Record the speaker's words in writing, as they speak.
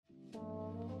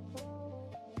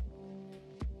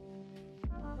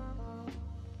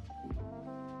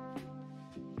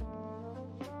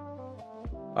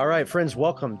All right, friends,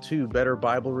 welcome to Better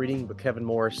Bible Reading with Kevin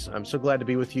Morris. I'm so glad to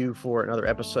be with you for another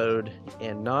episode,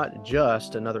 and not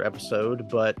just another episode,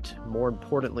 but more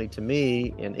importantly to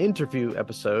me, an interview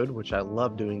episode, which I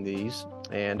love doing these.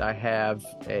 And I have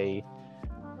I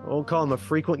won't call him a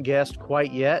frequent guest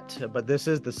quite yet, but this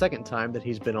is the second time that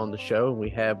he's been on the show. We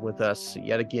have with us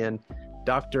yet again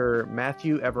Dr.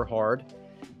 Matthew Everhard.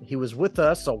 He was with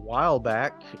us a while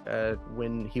back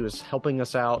when he was helping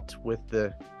us out with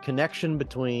the connection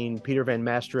between Peter Van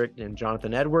Mastricht and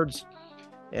Jonathan Edwards.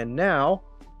 And now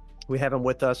we have him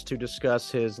with us to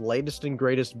discuss his latest and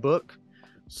greatest book,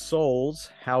 Souls,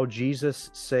 How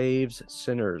Jesus Saves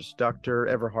Sinners. Dr.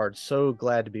 Everhard, so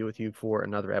glad to be with you for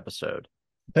another episode.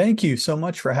 Thank you so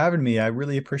much for having me. I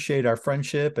really appreciate our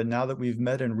friendship. And now that we've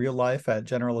met in real life at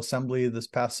General Assembly this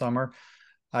past summer,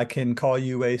 I can call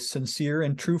you a sincere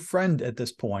and true friend at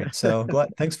this point. So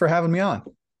thanks for having me on.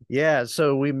 Yeah,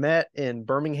 so we met in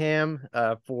Birmingham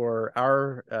for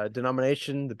our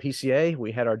denomination, the PCA.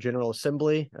 We had our General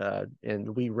Assembly,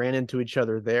 and we ran into each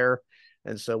other there.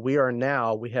 And so we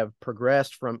have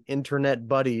progressed from internet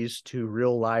buddies to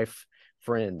real life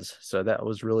friends. So that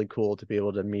was really cool to be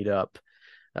able to meet up.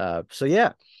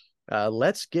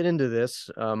 Let's get into this.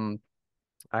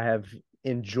 I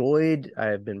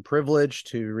have been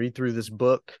privileged to read through this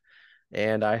book,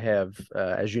 and I have,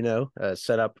 as you know,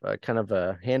 set up kind of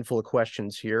a handful of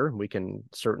questions here. We can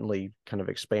certainly kind of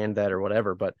expand that or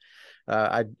whatever, but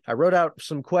I wrote out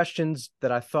some questions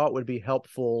that I thought would be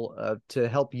helpful to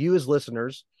help you as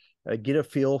listeners get a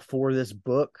feel for this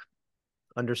book,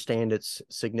 understand its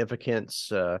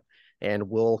significance, and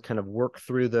we'll kind of work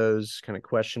through those kind of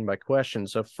question by question.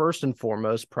 So first and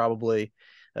foremost, probably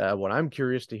what I'm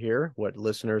curious to hear, what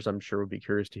listeners I'm sure would be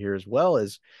curious to hear as well,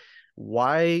 is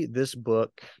why this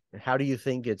book? How do you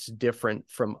think it's different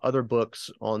from other books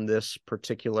on this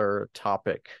particular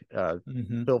topic?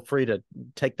 Feel free to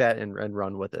take that and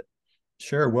run with it.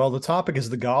 Sure. Well, the topic is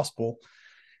the gospel,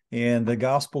 and the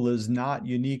gospel is not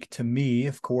unique to me.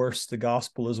 Of course, the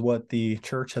gospel is what the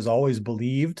church has always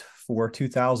believed for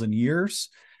 2,000 years.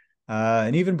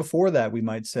 And even before that, we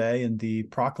might say, in the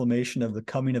proclamation of the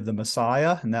coming of the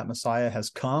Messiah, and that Messiah has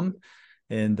come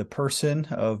in the person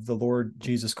of the Lord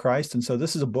Jesus Christ. And so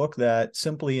this is a book that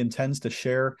simply intends to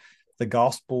share the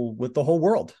gospel with the whole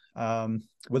world,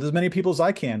 with as many people as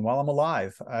I can while I'm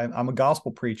alive. I'm a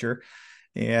gospel preacher,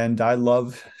 and I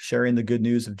love sharing the good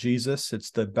news of Jesus.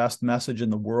 It's the best message in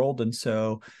the world. And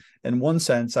so in one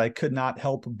sense, I could not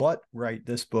help but write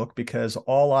this book, because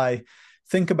all I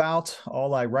think about,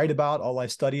 all I write about, all I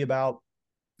study about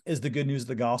is the good news of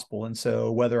the gospel. And so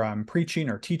whether I'm preaching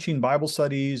or teaching Bible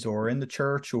studies or in the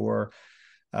church or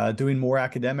doing more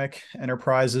academic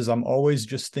enterprises, I'm always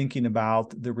just thinking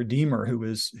about the Redeemer who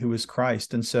is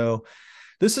Christ. And so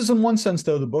this is, in one sense,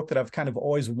 though, the book that I've kind of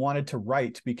always wanted to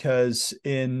write, because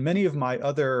in many of my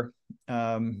other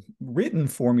written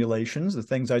formulations, the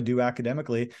things I do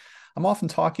academically, I'm often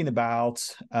talking about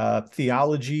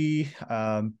theology,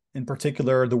 in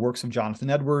particular, the works of Jonathan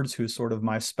Edwards, who's sort of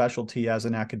my specialty as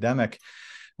an academic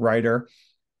writer.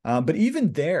 But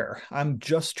even there, I'm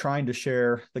just trying to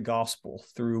share the gospel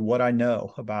through what I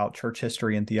know about church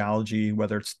history and theology,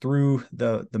 whether it's through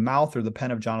the mouth or the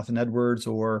pen of Jonathan Edwards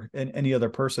or any other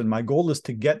person. My goal is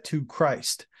to get to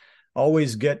Christ,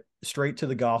 always get straight to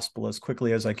the gospel as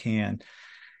quickly as I can.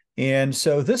 And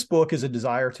so this book is a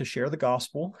desire to share the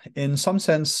gospel. In some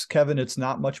sense, Kevin, it's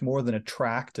not much more than a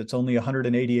tract. It's only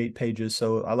 188 pages,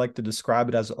 so I like to describe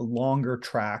it as a longer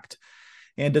tract.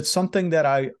 And it's something that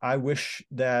I wish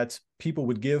that people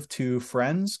would give to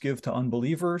friends, give to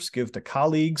unbelievers, give to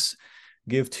colleagues,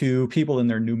 give to people in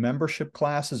their new membership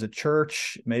classes at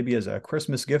church, maybe as a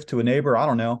Christmas gift to a neighbor. I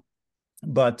don't know.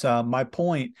 But my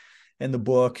point in the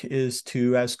book is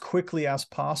to, as quickly as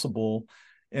possible,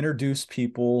 introduce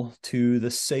people to the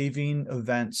saving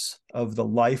events of the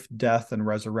life, death, and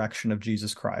resurrection of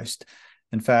Jesus Christ.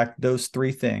 In fact, those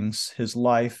three things, his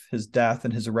life, his death,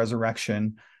 and his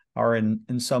resurrection, are in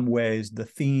some ways the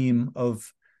theme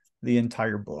of the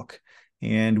entire book.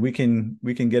 And we can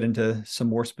get into some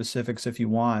more specifics if you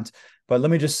want. But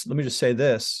let me just say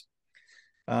this.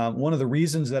 One of the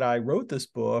reasons that I wrote this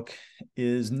book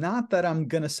is not that I'm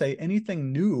going to say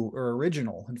anything new or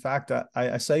original. In fact,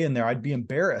 I say in there, I'd be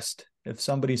embarrassed if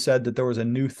somebody said that there was a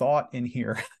new thought in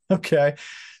here. Okay.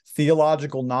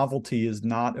 Theological novelty is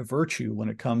not a virtue when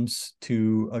it comes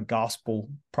to a gospel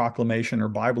proclamation or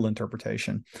Bible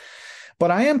interpretation.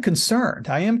 But I am concerned.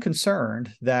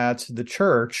 That the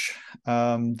church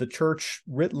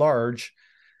writ large,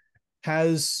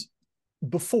 has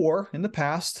before, in the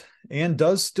past, and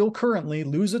does still currently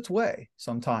lose its way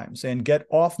sometimes and get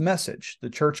off message. The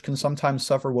church can sometimes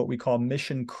suffer what we call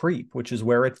mission creep, which is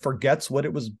where it forgets what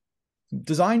it was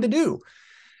designed to do.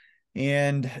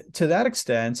 And to that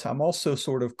extent, I'm also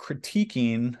sort of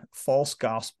critiquing false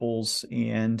gospels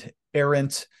and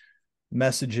errant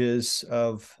messages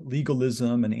of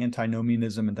legalism and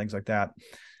antinomianism and things like that.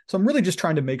 So I'm really just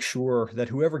trying to make sure that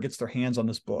whoever gets their hands on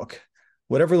this book,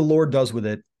 whatever the Lord does with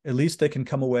it, at least they can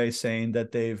come away saying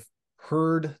that they've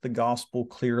heard the gospel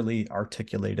clearly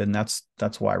articulated. And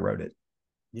that's why I wrote it.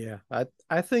 Yeah,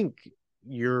 I think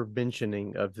your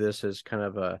mentioning of this as kind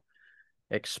of a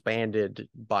expanded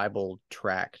Bible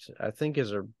tract, I think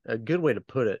is a good way to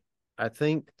put it. I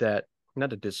think that, not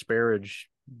to disparage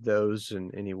those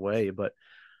in any way, but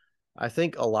I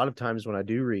think a lot of times when I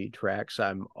do read tracts,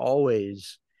 I'm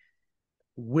always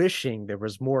wishing there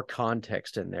was more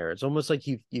context in there. It's almost like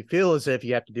you feel as if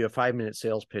you have to do a 5-minute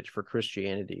sales pitch for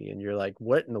Christianity, and you're like,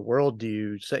 what in the world do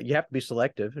you say? You have to be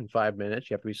selective in 5 minutes.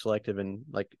 You have to be selective in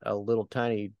like a little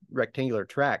tiny rectangular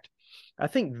tract. I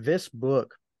think this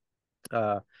book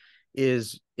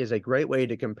is a great way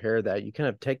to compare that. You kind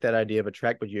of take that idea of a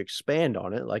tract, but you expand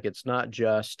on it. Like, it's not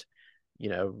just,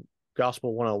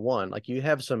 gospel 101. Like, you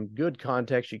have some good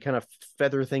context. You kind of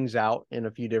feather things out in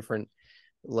a few different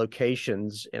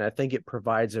locations, and I think it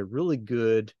provides a really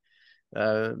good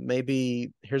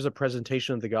maybe here's a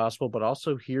presentation of the gospel, but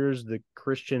also here's the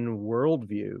Christian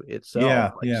worldview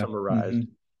itself, summarized.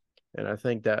 Mm-hmm. And I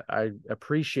think that I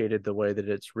appreciated the way that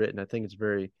it's written. I think it's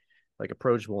very like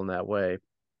approachable in that way.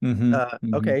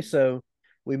 Mm-hmm. Okay, so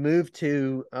we move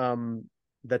to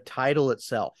the title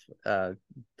itself,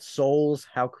 Souls,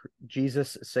 How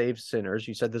Jesus Saves Sinners.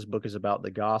 You said this book is about the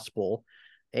gospel,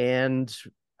 and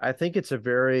I think it's a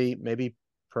very maybe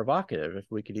provocative, if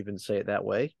we could even say it that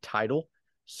way, title,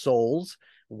 Souls.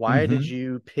 Why did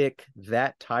you pick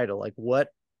that title? Like, what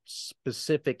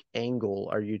specific angle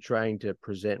are you trying to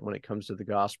present when it comes to the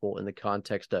gospel in the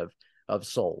context of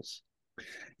souls?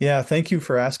 Yeah, thank you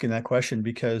for asking that question,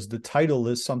 because the title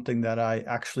is something that I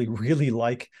actually really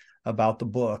like about the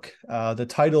book. The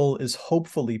title is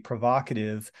hopefully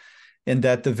provocative in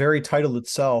that the very title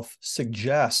itself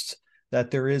suggests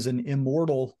that there is an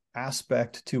immortal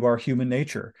aspect to our human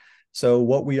nature. So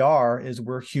what we are is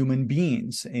we're human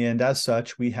beings. And as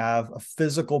such, we have a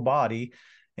physical body,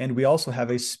 and we also have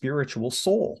a spiritual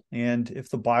soul. And if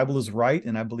the Bible is right,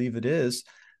 and I believe it is,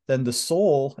 then the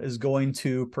soul is going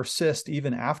to persist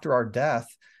even after our death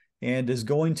and is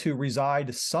going to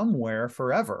reside somewhere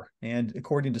forever. And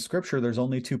according to Scripture, there's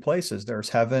only two places. There's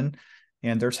heaven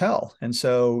and there's hell. And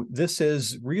so this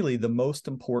is really the most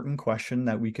important question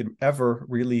that we could ever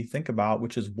really think about,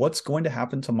 which is what's going to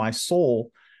happen to my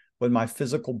soul when my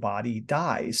physical body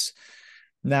dies?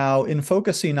 Now, in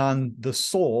focusing on the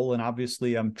soul, and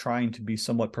obviously I'm trying to be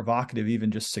somewhat provocative, even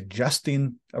just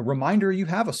suggesting a reminder you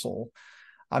have a soul,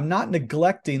 I'm not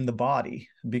neglecting the body,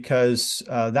 because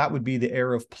that would be the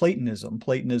error of Platonism.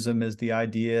 Platonism is the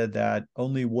idea that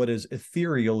only what is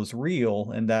ethereal is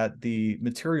real, and that the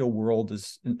material world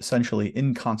is essentially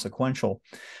inconsequential.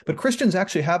 But Christians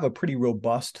actually have a pretty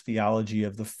robust theology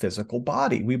of the physical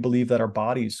body. We believe that our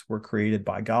bodies were created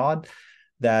by God,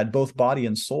 that both body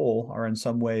and soul are in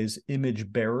some ways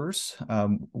image bearers.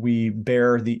 We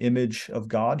bear the image of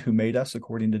God who made us,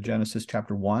 according to Genesis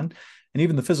chapter 1. And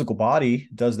even the physical body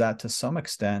does that to some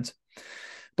extent.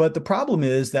 But the problem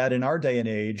is that in our day and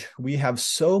age, we have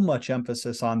so much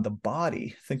emphasis on the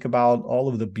body. Think about all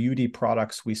of the beauty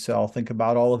products we sell. Think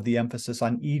about all of the emphasis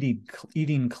on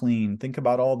eating clean. Think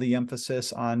about all the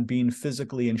emphasis on being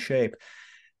physically in shape,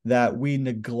 that we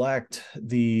neglect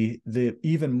the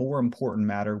even more important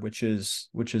matter, which is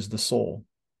the soul.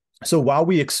 So while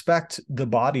we expect the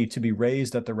body to be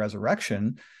raised at the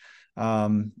resurrection,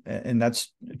 and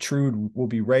that's true, we'll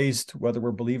be raised whether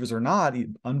we're believers or not,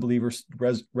 unbelievers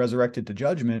resurrected to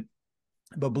judgment,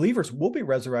 but believers will be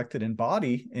resurrected in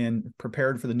body and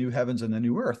prepared for the new heavens and the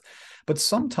new earth. But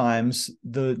sometimes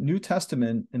the New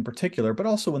Testament in particular, but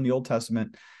also in the Old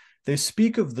Testament, they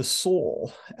speak of the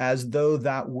soul as though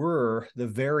that were the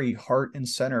very heart and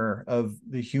center of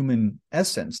the human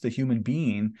essence, the human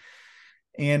being.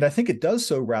 And I think it does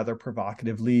so rather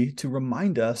provocatively to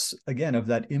remind us, again, of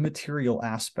that immaterial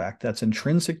aspect that's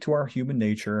intrinsic to our human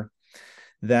nature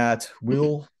that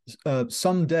will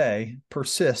someday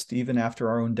persist even after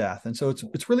our own death. And so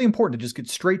it's really important to just get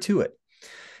straight to it.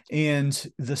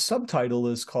 And the subtitle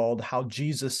is called How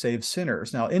Jesus Saves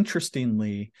Sinners. Now,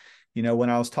 interestingly, when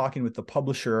I was talking with the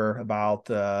publisher about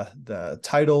the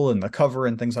title and the cover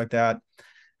and things like that,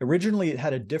 Originally, it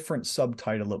had a different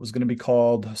subtitle. It was going to be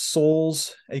called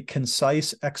Souls, a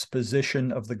Concise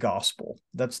Exposition of the Gospel.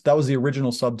 That was the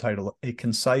original subtitle, A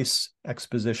Concise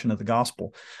Exposition of the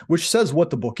Gospel, which says what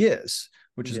the book is,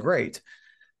 which is great.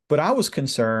 But I was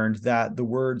concerned that the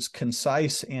words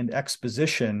concise and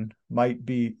exposition might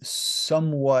be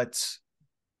somewhat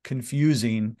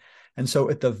confusing. And so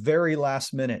at the very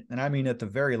last minute, and I mean at the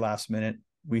very last minute,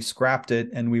 we scrapped it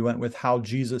and we went with How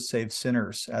Jesus Saves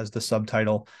Sinners as the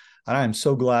subtitle. And I am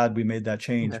so glad we made that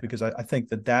change, because I think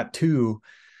that too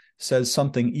says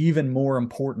something even more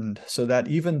important, so that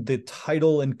even the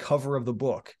title and cover of the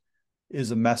book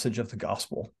is a message of the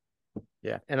gospel.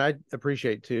 Yeah. And I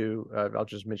appreciate too, I'll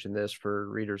just mention this for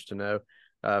readers to know.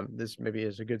 This maybe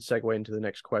is a good segue into the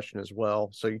next question as well.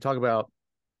 So you talk about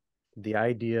the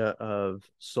idea of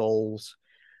souls,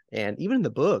 and even in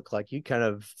the book, like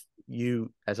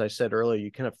you, as I said earlier,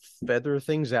 you kind of feather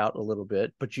things out a little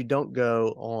bit, but you don't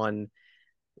go on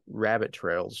rabbit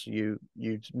trails. You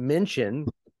mention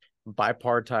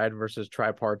bipartite versus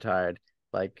tripartite,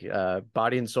 like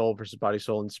body and soul versus body,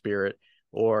 soul, and spirit,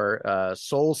 or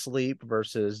soul sleep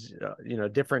versus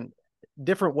different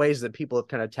ways that people have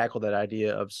kind of tackled that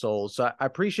idea of souls. So I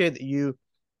appreciate that you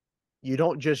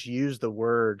don't just use the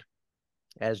word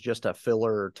as just a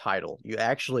filler title. You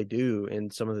actually do, in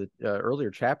some of the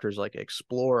earlier chapters, like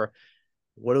explore,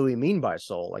 what do we mean by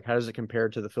soul? Like, how does it compare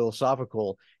to the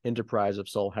philosophical enterprise of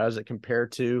soul? How does it compare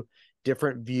to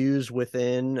different views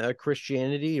within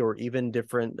Christianity, or even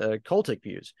different cultic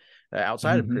views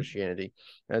outside of Christianity?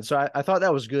 And so I thought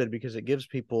that was good, because it gives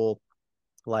people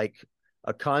like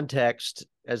a context,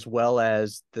 as well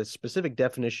as the specific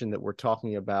definition that we're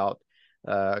talking about,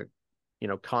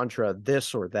 contra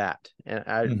this or that. And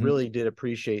I really did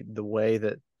appreciate the way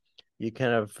that you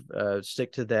kind of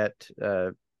stick to that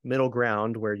middle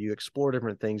ground, where you explore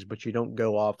different things, but you don't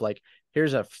go off like,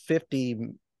 here's a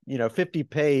 50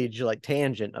 page like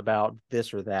tangent about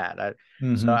this or that.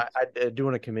 So I do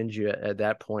want to commend you at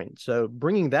that point. So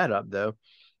bringing that up though,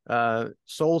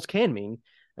 souls can mean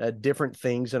different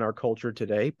things in our culture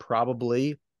today.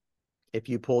 Probably if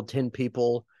you pulled 10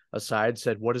 people aside,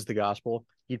 said, what is the gospel?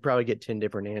 You'd probably get 10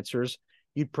 different answers.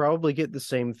 You'd probably get the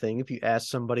same thing if you ask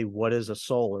somebody, what is a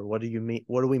soul, or what do you mean?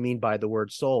 What do we mean by the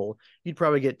word soul? You'd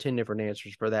probably get 10 different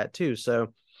answers for that too.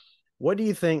 So what do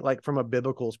you think, like from a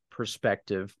biblical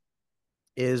perspective,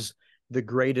 is the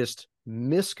greatest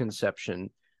misconception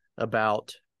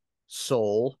about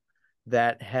soul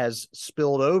that has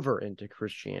spilled over into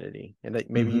Christianity, and that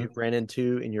maybe you ran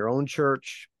into in your own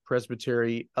church,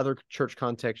 presbytery, other church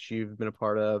contexts you've been a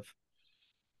part of?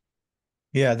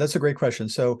 Yeah, that's a great question.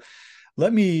 So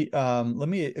let me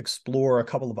explore a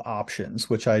couple of options,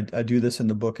 which I do this in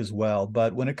the book as well.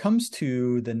 But when it comes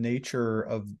to the nature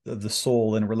of the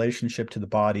soul in relationship to the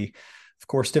body, of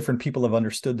course, different people have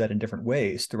understood that in different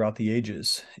ways throughout the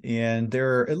ages. And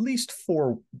there are at least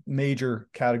 4 major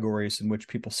categories in which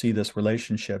people see this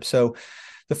relationship. So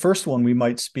the first one, we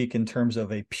might speak in terms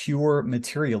of a pure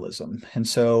materialism. And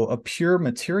so a pure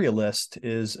materialist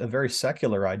is a very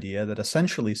secular idea that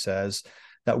essentially says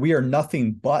that we are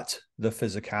nothing but the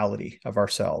physicality of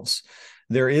ourselves.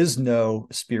 There is no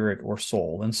spirit or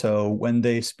soul. And so when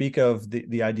they speak of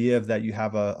the idea of that you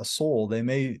have a soul, they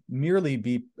may merely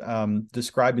be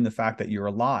describing the fact that you're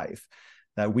alive,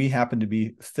 that we happen to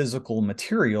be physical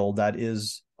material that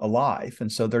is alive.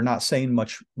 And so they're not saying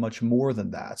much more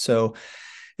than that. So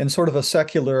in sort of a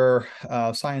secular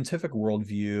scientific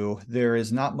worldview, there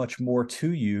is not much more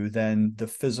to you than the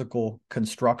physical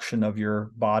construction of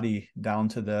your body down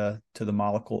to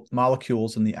the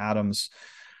molecules and the atoms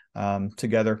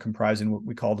together, comprising what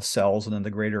we call the cells, and then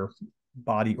the greater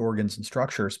body organs and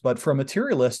structures. But for a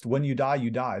materialist, when you die,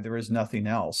 you die. There is nothing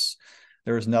else.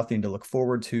 There is nothing to look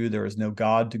forward to. There is no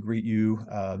God to greet you.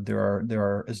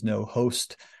 There is no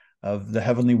host of the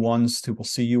heavenly ones who will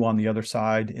see you on the other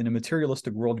side. In a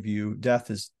materialistic worldview, death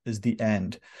is the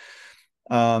end.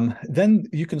 Then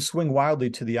you can swing wildly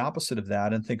to the opposite of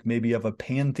that and think maybe of a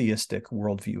pantheistic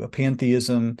worldview. A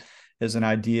pantheism is an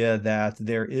idea that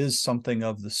there is something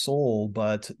of the soul,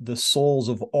 but the souls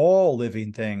of all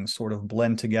living things sort of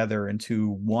blend together into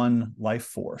one life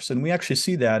force. And we actually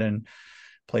see that in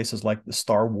places like the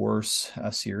Star Wars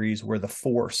series, where the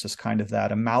Force is kind of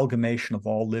that amalgamation of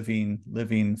all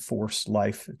living force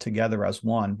life together as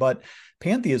one. But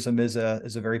pantheism is a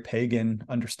very pagan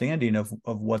understanding of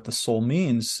what the soul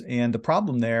means. And the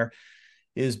problem there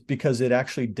is because it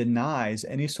actually denies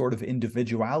any sort of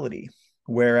individuality.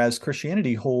 Whereas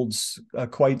Christianity holds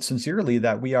quite sincerely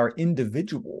that we are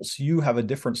individuals. You have a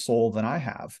different soul than I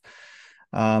have.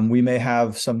 We may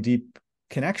have some deep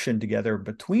connection together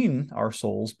between our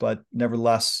souls, but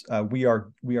nevertheless, we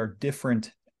are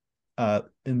different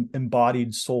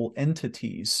embodied soul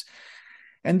entities.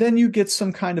 And then you get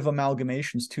some kind of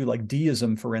amalgamations too, like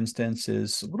deism, for instance,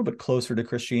 is a little bit closer to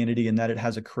Christianity in that it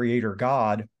has a creator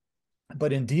God.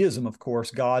 But in deism, of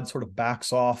course, God sort of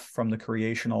backs off from the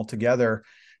creation altogether,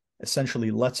 essentially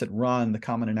lets it run. The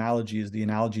common analogy is the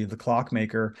analogy of the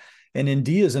clockmaker. And in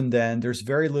deism, then, there's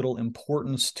very little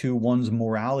importance to one's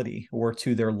morality or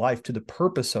to their life, to the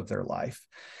purpose of their life.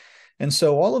 And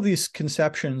so all of these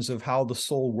conceptions of how the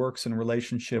soul works in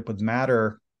relationship with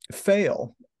matter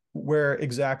fail where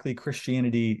exactly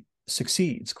Christianity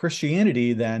succeeds.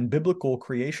 Christianity, then, biblical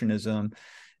creationism,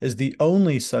 is the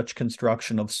only such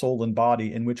construction of soul and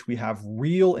body in which we have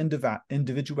real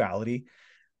individuality,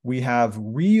 we have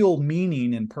real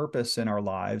meaning and purpose in our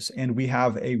lives, and we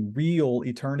have a real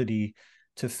eternity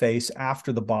to face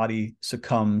after the body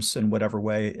succumbs in whatever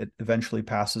way it eventually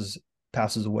passes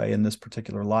away in this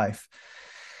particular life.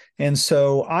 And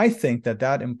so I think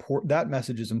that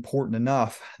message is important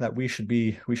enough that we should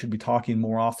be talking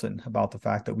more often about the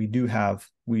fact that we do have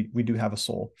a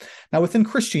soul. Now, within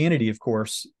Christianity, of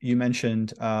course, you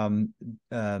mentioned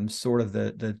sort of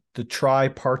the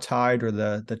tripartite or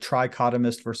the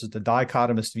trichotomist versus the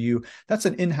dichotomist view. That's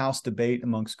an in-house debate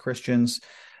amongst Christians.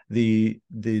 The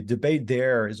debate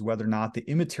there is whether or not the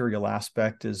immaterial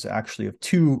aspect is actually of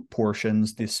two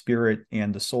portions, the spirit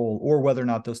and the soul, or whether or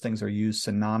not those things are used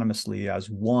synonymously as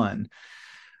one.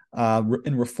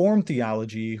 In Reformed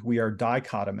theology, we are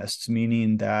dichotomists,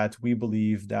 meaning that we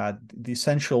believe that the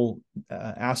essential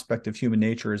aspect of human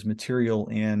nature is material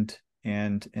and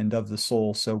of the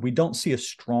soul. So we don't see a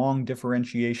strong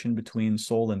differentiation between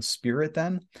soul and spirit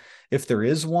then. If there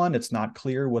is one, it's not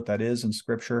clear what that is in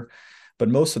Scripture. But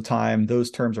most of the time,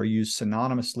 those terms are used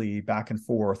synonymously back and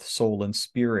forth, soul and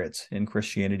spirit in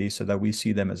Christianity, so that we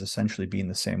see them as essentially being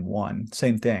the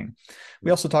same thing.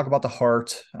 We also talk about the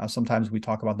heart. Sometimes we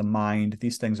talk about the mind.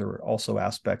 These things are also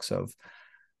aspects of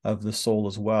the soul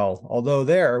as well. Although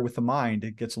there, with the mind,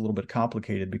 it gets a little bit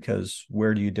complicated because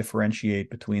where do you differentiate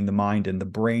between the mind and the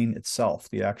brain itself,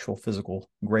 the actual physical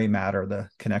gray matter, the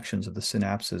connections of the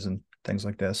synapses and things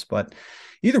like this? But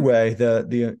either way,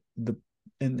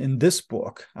 in this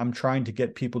book, I'm trying to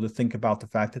get people to think about the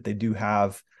fact that they do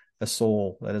have a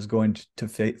soul that is going to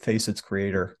face its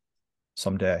creator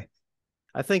someday.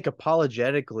 I think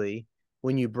apologetically,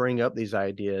 when you bring up these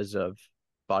ideas of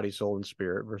body, soul, and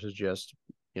spirit versus just,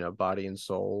 body and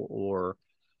soul or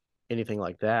anything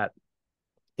like that,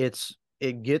 it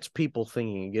gets people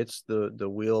thinking, it gets the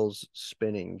wheels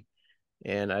spinning.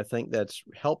 And I think that's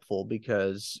helpful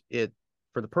because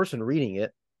for the person reading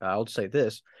it, I'll say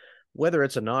this, whether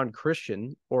it's a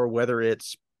non-Christian or whether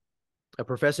it's a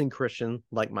professing Christian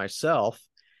like myself,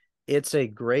 it's a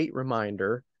great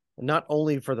reminder, not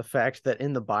only for the fact that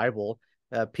in the Bible,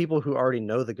 people who already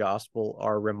know the gospel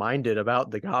are reminded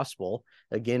about the gospel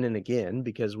again and again,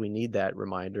 because we need that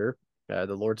reminder.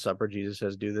 The Lord's Supper, Jesus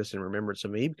says, "Do this in remembrance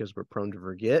of me," because we're prone to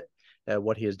forget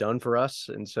what he has done for us.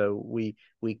 And so we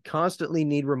constantly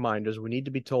need reminders. We need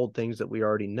to be told things that we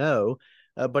already know,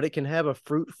 but it can have a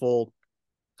fruitful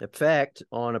effect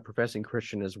on a professing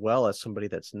Christian as well as somebody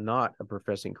that's not a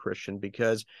professing Christian,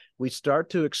 because we start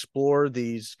to explore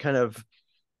these kind of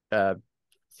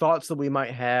thoughts that we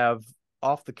might have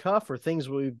off the cuff, or things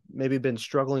we've maybe been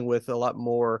struggling with a lot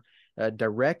more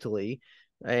directly.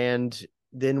 And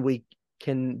then we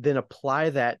can then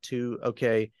apply that to,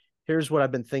 okay, here's what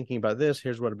I've been thinking about this,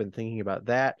 here's what I've been thinking about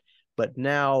that. But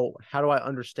now, how do I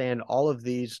understand all of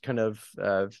these kind of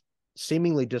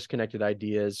seemingly disconnected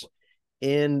ideas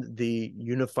in the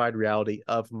unified reality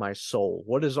of my soul?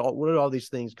 What do all these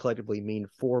things collectively mean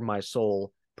for my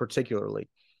soul particularly?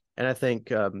 And I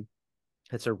think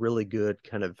it's a really good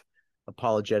kind of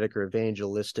apologetic or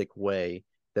evangelistic way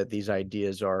that these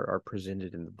ideas are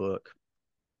presented in the book.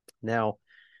 Now,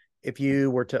 if you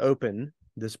were to open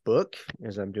this book,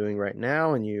 as I'm doing right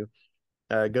now, and you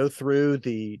go through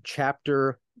the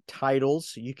chapter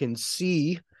titles, you can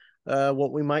see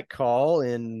what we might call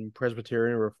in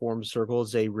Presbyterian Reformed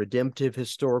circles a redemptive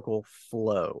historical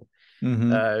flow.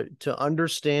 Mm-hmm. To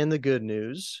understand the good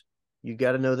news, you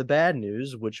got to know the bad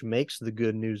news, which makes the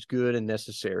good news good and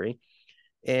necessary.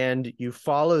 And you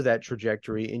follow that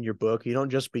trajectory in your book. You don't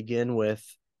just begin with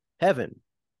heaven.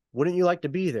 Wouldn't you like to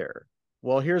be there?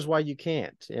 Well, here's why you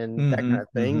can't, and that kind of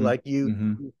thing. Mm-hmm. Like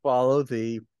you follow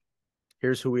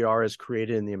here's who we are as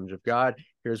created in the image of God.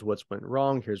 Here's what's went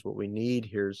wrong. Here's what we need.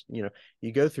 Here's,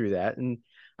 you go through that. And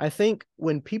I think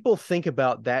when people think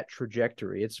about that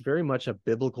trajectory, it's very much a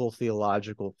biblical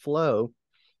theological flow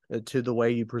to the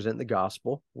way you present the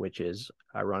gospel, which is,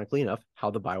 ironically enough,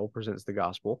 how the Bible presents the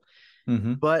gospel.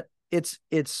 Mm-hmm. But it's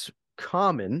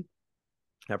common,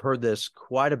 I've heard this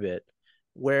quite a bit,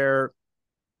 where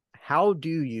how do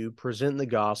you present the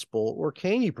gospel, or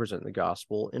can you present the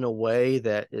gospel in a way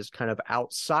that is kind of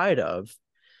outside of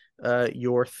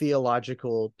your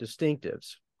theological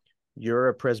distinctives? You're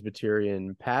a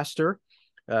Presbyterian pastor.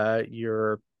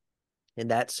 You're, in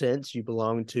that sense, you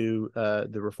belong to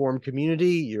the Reformed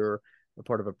community. You're a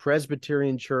part of a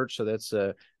Presbyterian church, so that's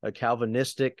a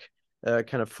Calvinistic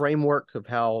kind of framework of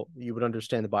how you would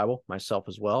understand the Bible. Myself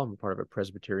as well, I'm a part of a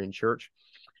Presbyterian church.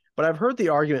 But I've heard the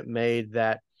argument made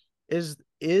that is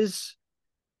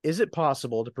it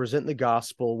possible to present the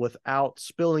gospel without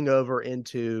spilling over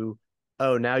into,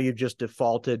 oh, now you've just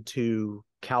defaulted to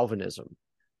Calvinism?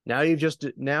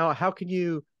 Now how can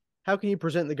you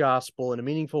present the gospel in a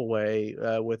meaningful way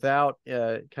without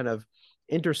kind of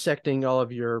intersecting all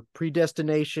of your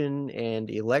predestination and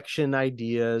election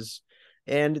ideas?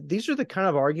 And these are the kind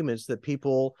of arguments that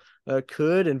people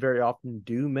could and very often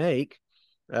do make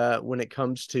when it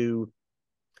comes to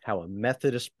how a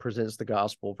Methodist presents the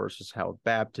gospel versus how a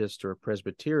Baptist or a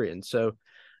Presbyterian. So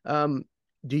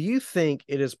do you think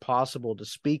it is possible to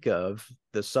speak of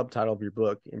the subtitle of your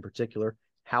book in particular,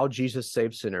 How Jesus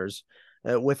Saves Sinners,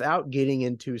 without getting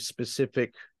into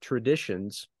specific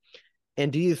traditions?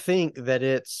 And do you think that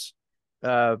it's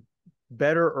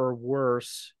better or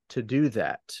worse to do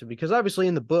that? Because obviously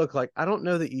in the book, like, I don't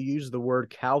know that you use the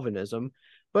word Calvinism,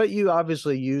 but you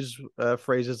obviously use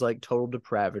phrases like total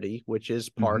depravity, which is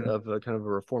part of a kind of a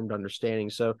Reformed understanding.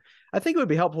 So I think it would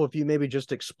be helpful if you maybe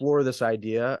just explore this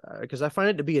idea, because I find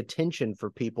it to be a tension for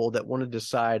people that want to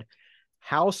decide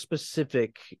how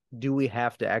specific do we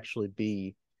have to actually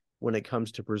be when it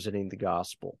comes to presenting the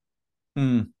gospel.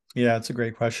 Yeah, it's a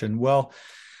great question. Well,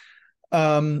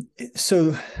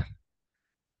 so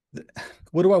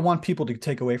what do I want people to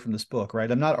take away from this book, right?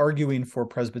 I'm not arguing for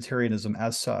Presbyterianism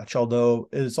as such, although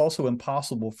it is also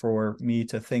impossible for me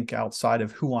to think outside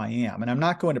of who I am. And I'm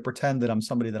not going to pretend that I'm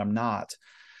somebody that I'm not,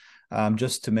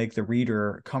 just to make the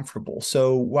reader comfortable.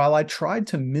 So while I tried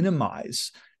to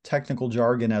minimize technical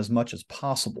jargon as much as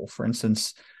possible, for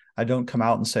instance, I don't come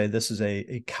out and say this is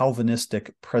a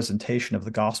Calvinistic presentation of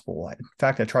the gospel. In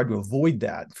fact, I tried to avoid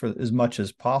that for as much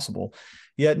as possible.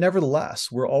 Yet, nevertheless,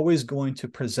 we're always going to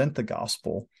present the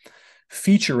gospel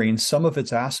featuring some of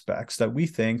its aspects that we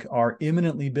think are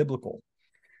eminently biblical.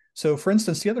 So, for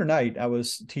instance, the other night, I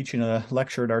was teaching a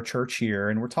lecture at our church here,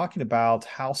 and we're talking about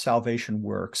how salvation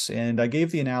works. And I gave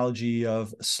the analogy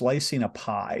of slicing a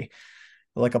pie,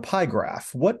 like a pie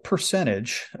graph. What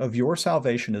percentage of your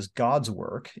salvation is God's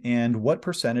work, and what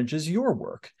percentage is your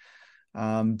work?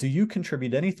 Do you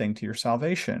contribute anything to your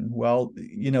salvation? Well,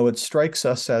 it strikes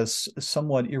us as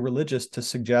somewhat irreligious to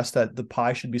suggest that the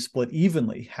pie should be split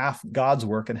evenly, half God's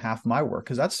work and half my work,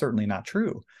 because that's certainly not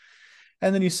true.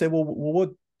 And then you say, well, what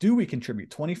do we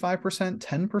contribute? 25%,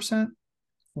 10%,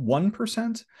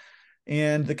 1%?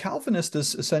 And the Calvinist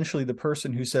is essentially the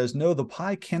person who says, no, the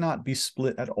pie cannot be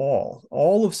split at all.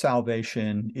 All of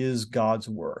salvation is God's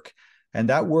work. And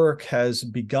that work has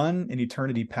begun in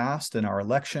eternity past in our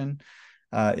election.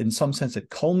 In some sense, it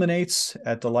culminates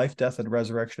at the life, death, and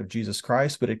resurrection of Jesus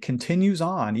Christ, but it continues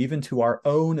on even to our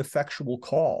own effectual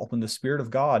call when the Spirit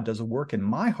of God does a work in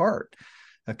my heart,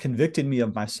 convicting me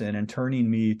of my sin and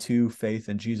turning me to faith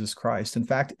in Jesus Christ. In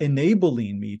fact,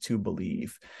 enabling me to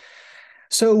believe.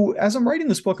 So as I'm writing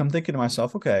this book, I'm thinking to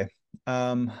myself, okay,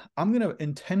 I'm going to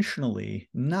intentionally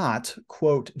not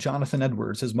quote Jonathan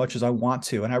Edwards as much as I want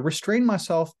to. And I restrained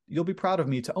myself, you'll be proud of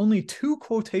me, to only 2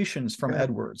 quotations from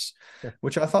Edwards,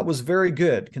 which I thought was very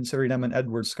good considering I'm an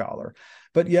Edwards scholar.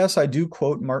 But yes, I do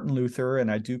quote Martin Luther, and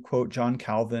I do quote John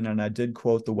Calvin, and I did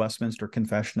quote the Westminster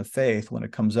Confession of Faith when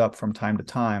it comes up from time to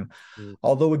time.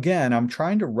 Although, again, I'm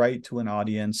trying to write to an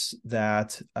audience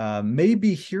that may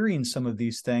be hearing some of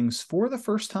these things for the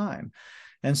first time.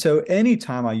 And so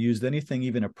anytime I used anything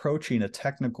even approaching a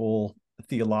technical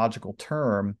theological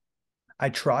term, I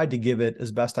tried to give it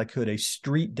as best I could a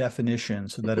street definition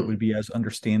so that it would be as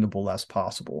understandable as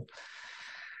possible.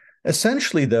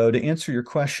 Essentially, though, to answer your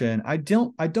question, I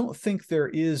don't think there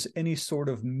is any sort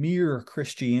of mere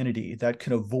Christianity that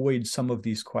can avoid some of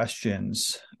these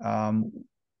questions.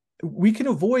 We can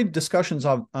avoid discussions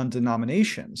on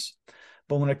denominations,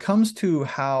 but when it comes to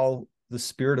how the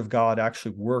Spirit of God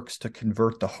actually works to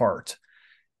convert the heart,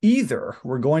 either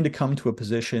we're going to come to a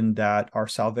position that our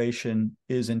salvation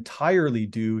is entirely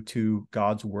due to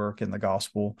God's work in the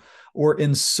gospel, or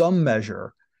in some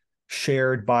measure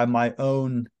shared by my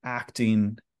own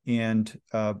acting and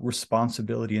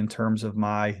responsibility in terms of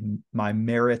my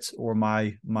merits or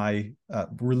my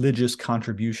religious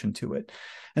contribution to it.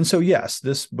 And so, yes,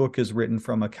 this book is written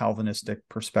from a Calvinistic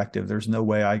perspective. There's no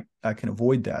way I can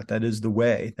avoid that. That is the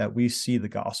way that we see the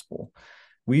gospel.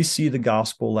 We see the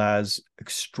gospel as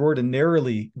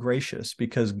extraordinarily gracious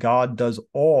because God does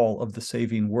all of the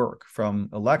saving work, from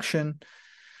election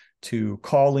to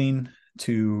calling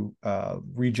to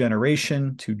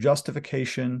regeneration to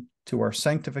justification to our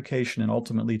sanctification and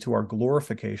ultimately to our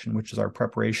glorification, which is our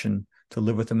preparation to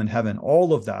live with him in heaven.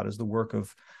 All of that is the work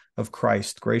of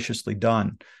Christ, graciously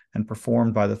done and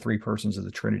performed by the three persons of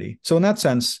the Trinity. So in that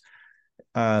sense,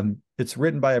 it's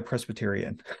written by a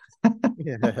Presbyterian.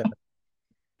 Yeah.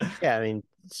 Yeah, I mean,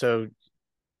 so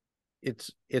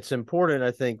it's important, I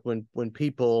think, when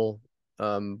people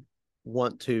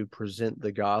want to present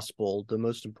the gospel, the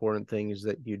most important thing is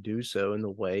that you do so in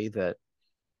the way that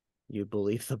you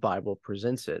believe the Bible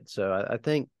presents it. So I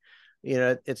think,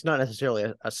 it's not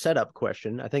necessarily a setup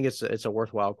question. I think it's a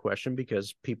worthwhile question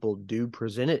because people do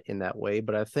present it in that way,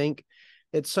 but I think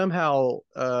it's somehow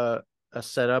a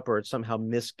setup, or it's somehow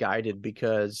misguided,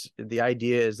 because the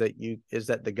idea is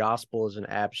that the gospel is an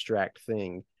abstract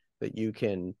thing that you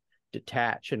can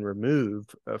detach and remove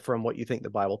from what you think the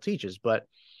Bible teaches. But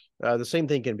the same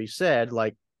thing can be said,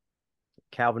 like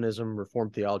Calvinism,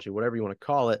 Reformed theology, whatever you want to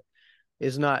call it,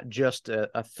 is not just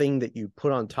a thing that you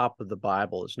put on top of the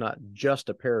Bible. It's not just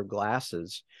a pair of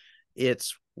glasses.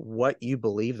 It's what you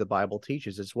believe the Bible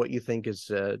teaches. It's what you think is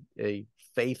a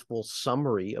faithful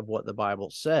summary of what the Bible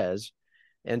says.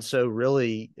 And so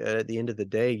really, at the end of the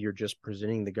day, you're just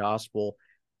presenting the gospel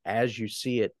as you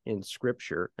see it in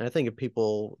Scripture. And I think if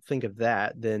people think of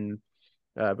that, then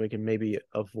we can maybe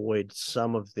avoid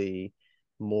some of the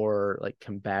more like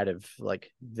combative,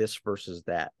 like this versus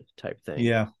that type thing.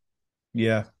 Yeah.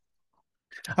 Yeah.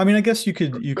 I mean, I guess you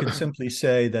could simply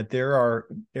say that there are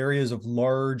areas of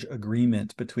large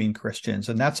agreement between Christians,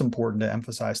 and that's important to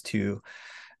emphasize too,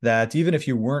 that even if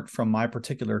you weren't from my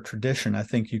particular tradition, I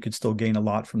think you could still gain a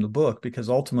lot from the book, because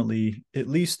ultimately, at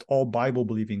least all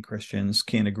Bible-believing Christians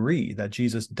can agree that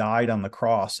Jesus died on the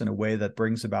cross in a way that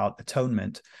brings about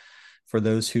atonement for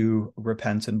those who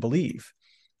repent and believe.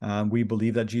 We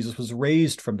believe that Jesus was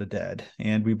raised from the dead,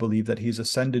 and we believe that he's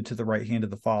ascended to the right hand of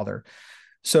the Father.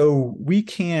 So we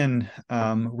can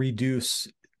reduce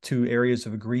to areas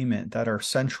of agreement that are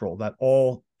central, that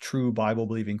all true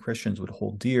Bible-believing Christians would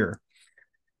hold dear.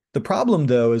 The problem,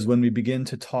 though, is when we begin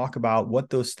to talk about what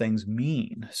those things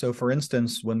mean. So, for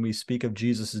instance, when we speak of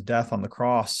Jesus' death on the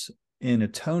cross in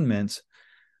atonement,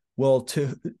 well,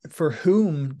 for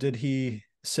whom did he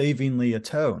savingly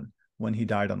atone when he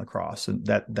died on the cross? And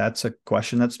that's a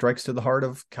question that strikes to the heart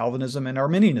of Calvinism and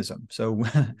Arminianism. So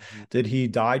did he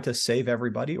die to save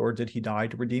everybody, or did he die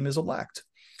to redeem his elect?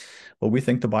 Well, we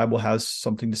think the Bible has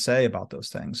something to say about those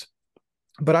things.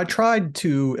 But I tried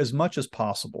to, as much as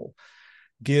possible,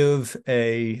 give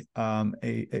an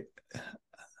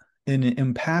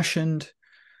impassioned,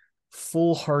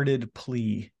 full-hearted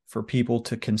plea for people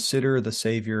to consider the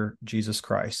Savior, Jesus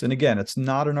Christ. And again, it's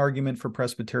not an argument for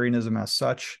Presbyterianism as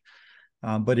such,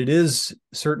 but it is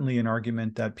certainly an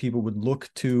argument that people would look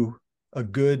to a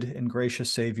good and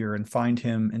gracious Savior and find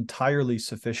him entirely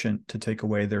sufficient to take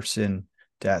away their sin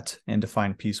debt and to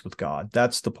find peace with God.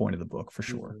 That's the point of the book, for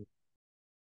sure.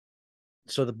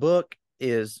 So the book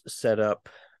is set up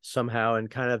somehow in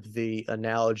kind of the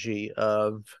analogy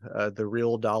of the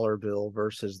real dollar bill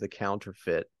versus the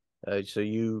counterfeit. So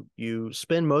you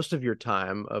spend most of your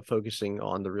time focusing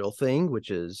on the real thing, which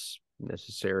is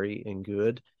necessary and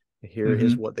good. Here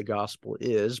is what the gospel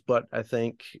is, but I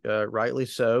think rightly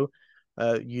so.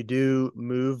 You do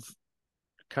move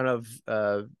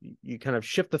you kind of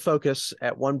shift the focus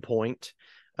at one point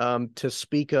to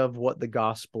speak of what the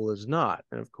gospel is not.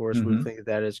 And of course, we think of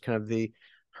that as kind of the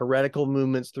heretical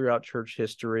movements throughout church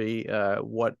history,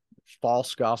 what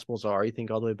false gospels are. You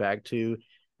think all the way back to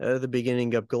the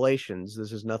beginning of Galatians.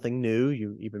 This is nothing new.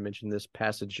 You even mentioned this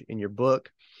passage in your book.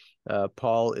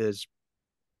 Paul is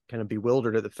kind of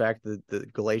bewildered at the fact that the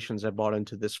Galatians have bought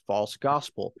into this false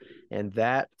gospel. And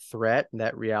that threat,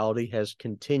 that reality has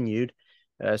continued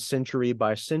century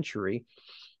by century.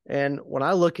 And when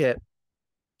I look at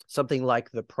something like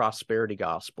the prosperity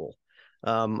gospel,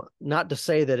 not to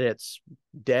say that it's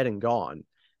dead and gone,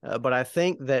 but I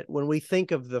think that when we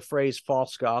think of the phrase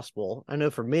false gospel, I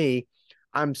know for me,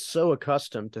 I'm so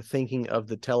accustomed to thinking of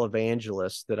the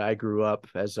televangelists that I grew up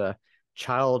as a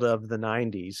child of the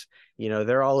 90s.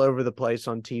 They're all over the place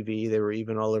on TV. They were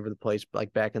even all over the place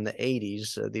like back in the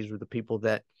 80s. These were the people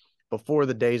that before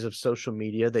the days of social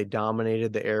media. They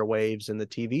dominated the airwaves and the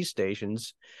TV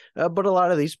stations. But a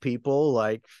lot of these people,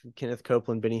 like Kenneth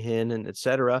Copeland, Benny Hinn, and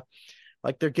etc.,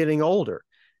 like they're getting older,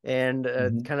 and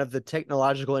kind of the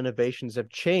technological innovations have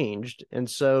changed. And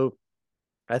so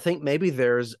I think maybe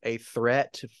there's a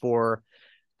threat for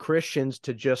Christians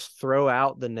to just throw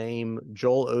out the name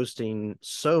Joel Osteen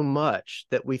so much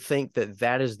that we think that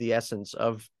that is the essence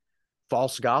of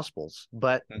false gospels.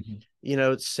 But,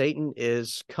 Satan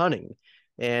is cunning,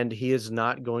 and he is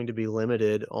not going to be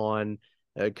limited on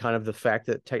kind of the fact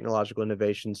that technological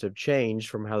innovations have changed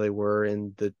from how they were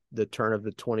in the turn of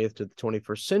the 20th to the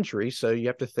 21st century. So you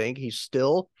have to think he's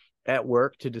still at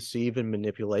work to deceive and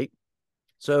manipulate.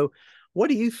 So what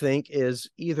do you think is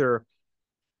either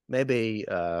maybe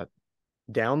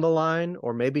down the line,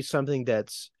 or maybe something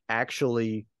that's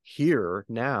actually here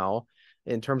now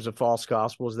in terms of false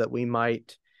gospels that we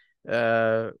might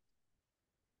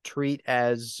treat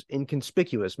as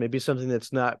inconspicuous, maybe something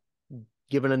that's not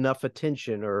given enough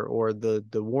attention, or the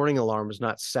warning alarm is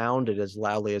not sounded as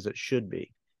loudly as it should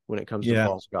be when it comes to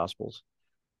false gospels?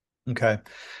 Okay.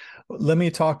 Let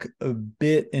me talk a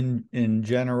bit in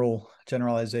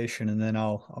generalization, and then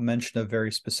I'll mention a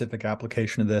very specific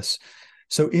application of this.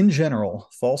 So in general,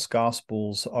 false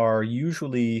gospels are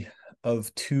usually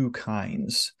of two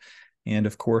kinds. And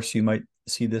of course, you might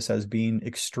see this as being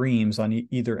extremes on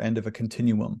either end of a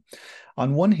continuum.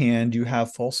 On one hand, you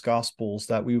have false gospels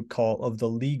that we would call of the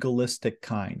legalistic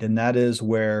kind, and that is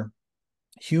where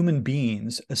human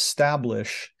beings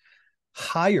establish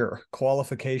higher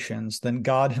qualifications than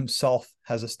God himself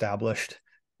has established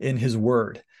in his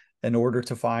word in order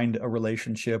to find a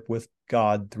relationship with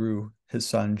God through his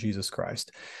son, Jesus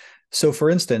Christ. So, for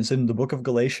instance, in the book of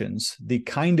Galatians, the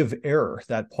kind of error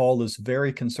that Paul is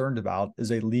very concerned about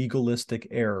is a legalistic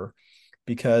error,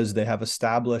 because they have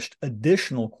established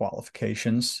additional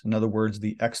qualifications, in other words,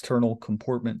 the external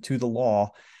comportment to the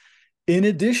law, in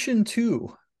addition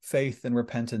to faith and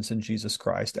repentance in Jesus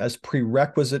Christ as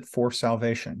prerequisite for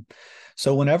salvation.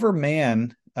 So whenever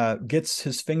man gets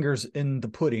his fingers in the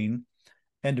pudding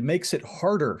and makes it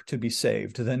harder to be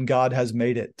saved than God has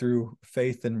made it through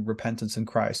faith and repentance in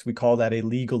Christ, we call that a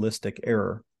legalistic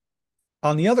error.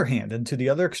 On the other hand, and to the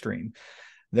other extreme,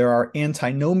 there are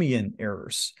antinomian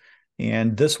errors.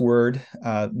 And this word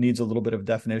needs a little bit of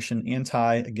definition.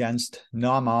 Anti, against,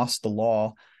 nomos, the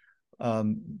law.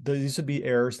 These would be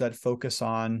errors that focus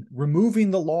on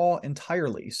removing the law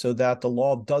entirely so that the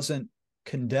law doesn't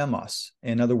condemn us.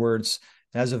 In other words,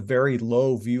 it has a very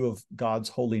low view of God's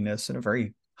holiness and a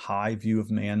very high view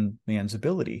of man's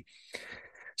ability.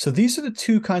 So these are the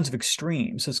two kinds of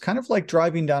extremes. It's kind of like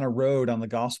driving down a road on the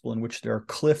gospel in which there are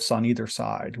cliffs on either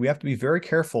side. We have to be very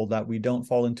careful that we don't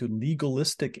fall into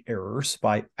legalistic errors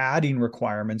by adding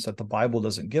requirements that the Bible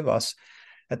doesn't give us.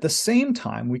 At the same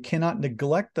time, we cannot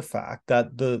neglect the fact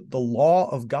that the law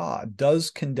of God does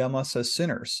condemn us as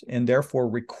sinners, and therefore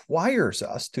requires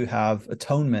us to have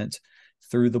atonement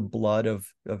through the blood of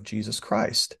Jesus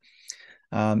Christ.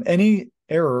 Any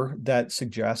error that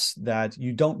suggests that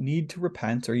you don't need to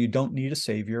repent, or you don't need a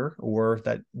savior, or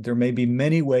that there may be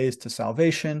many ways to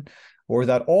salvation, or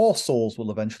that all souls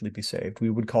will eventually be saved, we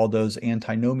would call those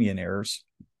antinomian errors.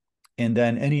 And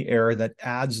then any error that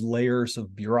adds layers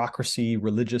of bureaucracy,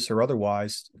 religious or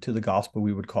otherwise, to the gospel,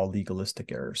 we would call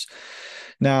legalistic errors.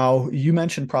 Now, you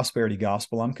mentioned prosperity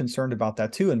gospel. I'm concerned about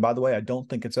that too. And by the way, I don't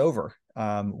think it's over.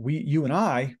 You and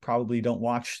I probably don't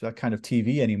watch that kind of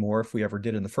TV anymore, if we ever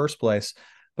did in the first place.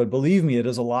 But believe me, it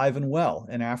is alive and well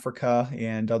in Africa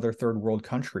and other third world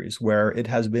countries, where it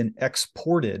has been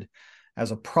exported as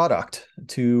a product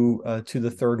to the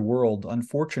third world,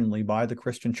 unfortunately, by the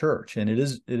Christian church. And it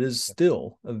is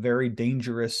still a very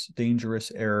dangerous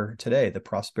error today. The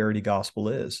prosperity gospel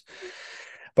is.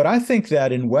 But I think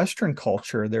that in Western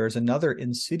culture, there is another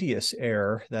insidious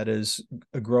error that is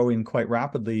growing quite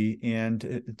rapidly.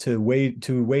 And to wade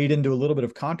into a little bit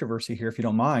of controversy here, if you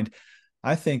don't mind,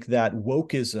 I think that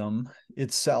wokeism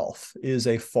itself is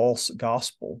a false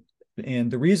gospel.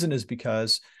 And the reason is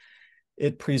because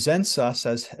it presents us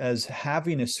as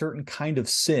having a certain kind of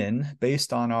sin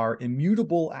based on our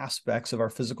immutable aspects of our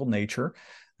physical nature,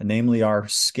 namely our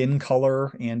skin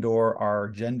color and or our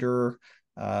gender,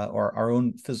 or our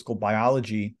own physical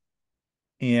biology.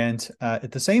 And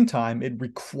at the same time, it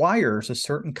requires a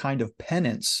certain kind of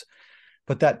penance,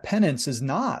 but that penance is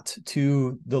not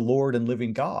to the Lord and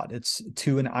living God. It's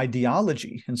to an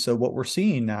ideology. And so what we're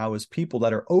seeing now is people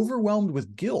that are overwhelmed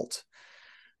with guilt,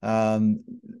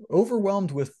 overwhelmed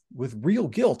with real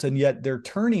guilt, and yet they're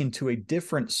turning to a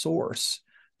different source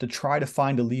to try to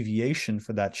find alleviation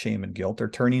for that shame and guilt. They're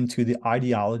turning to the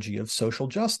ideology of social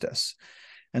justice.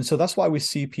 And so that's why we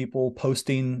see people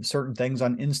posting certain things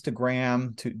on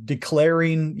Instagram to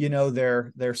declaring,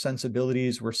 their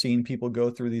sensibilities. We're seeing people go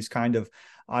through these kind of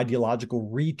ideological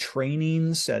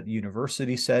retrainings at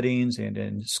university settings and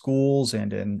in schools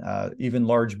and in even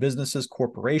large businesses.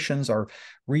 Corporations are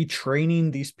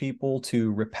retraining these people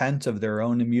to repent of their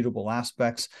own immutable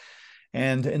aspects.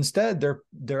 And instead,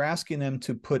 they're asking them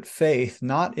to put faith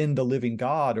not in the living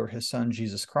God or his son,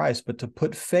 Jesus Christ, but to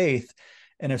put faith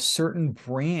in a certain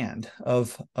brand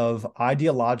of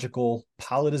ideological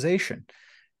politicization.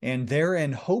 And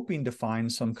therein hoping to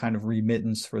find some kind of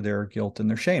remittance for their guilt and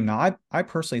their shame. Now, I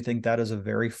personally think that is a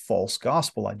very false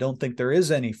gospel. I don't think there is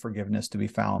any forgiveness to be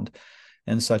found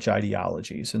in such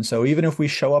ideologies. And so even if we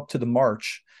show up to the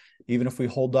march, even if we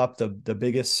hold up the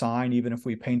biggest sign, even if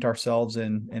we paint ourselves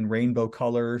in rainbow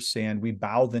colors and we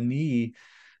bow the knee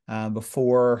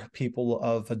before people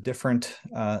of a different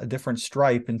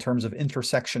stripe in terms of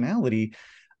intersectionality,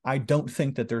 I don't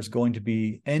think that there's going to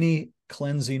be any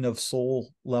cleansing of soul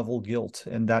level guilt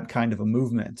in that kind of a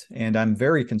movement. And I'm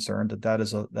very concerned that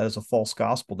is a false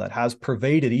gospel that has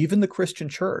pervaded even the Christian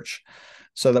church,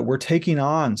 so that we're taking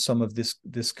on some of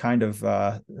this kind of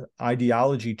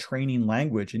ideology training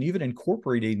language and even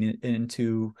incorporating it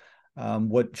into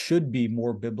what should be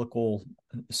more biblical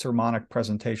sermonic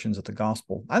presentations of the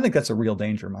gospel. I think that's a real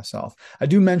danger myself. I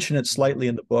do mention it slightly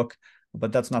in the book,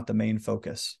 but that's not the main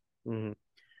focus. Mm-hmm.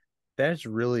 That's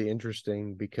really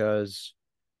interesting, because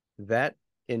that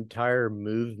entire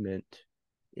movement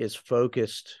is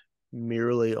focused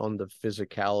merely on the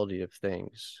physicality of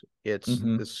things. It's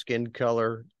the skin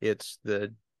color, it's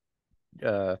the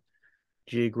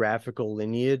geographical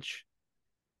lineage.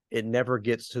 It never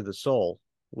gets to the soul,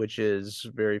 which is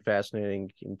very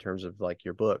fascinating in terms of like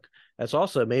your book. That's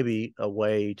also maybe a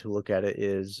way to look at it,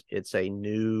 is it's a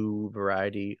new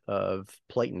variety of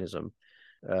Platonism.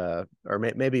 Or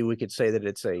maybe we could say that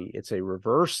it's a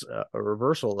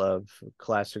reversal of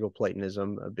classical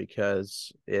Platonism,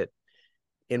 because it,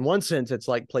 in one sense, it's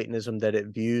like Platonism, that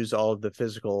it views all of the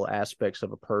physical aspects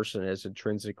of a person as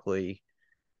intrinsically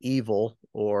evil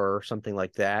or something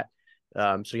like that.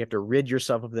 So you have to rid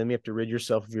yourself of them. You have to rid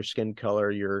yourself of your skin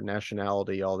color, your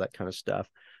nationality, all that kind of stuff.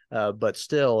 But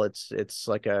still, it's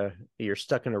like you're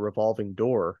stuck in a revolving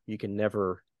door. You can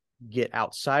never get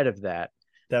outside of that.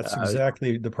 That's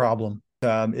exactly the problem.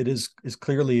 It is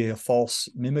clearly a false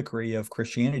mimicry of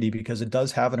Christianity, because it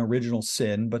does have an original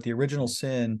sin, but the original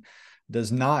sin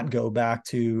does not go back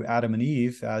to Adam and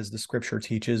Eve, as the scripture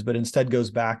teaches, but instead goes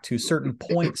back to certain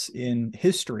points in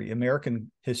history,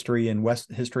 American history and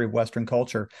history of Western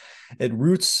culture. It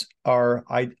roots our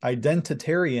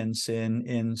identitarian sin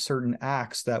in certain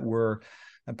acts that were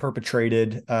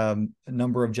perpetrated a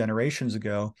number of generations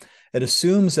ago. It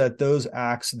assumes that those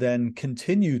acts then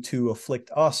continue to afflict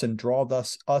us and draw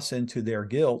us into their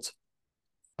guilt.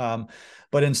 But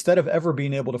instead of ever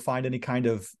being able to find any kind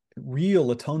of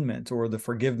real atonement or the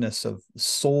forgiveness of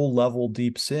soul level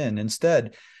deep sin,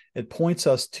 instead, it points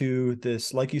us to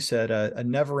this, like you said, a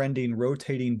never-ending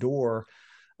rotating door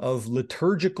of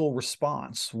liturgical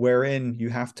response, wherein you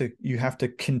have to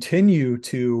continue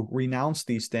to renounce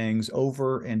these things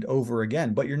over and over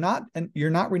again. But you're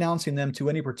not renouncing them to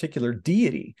any particular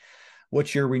deity.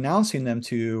 What you're renouncing them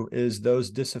to is those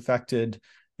disaffected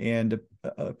and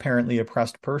apparently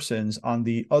oppressed persons on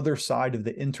the other side of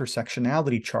the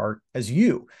intersectionality chart as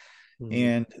you.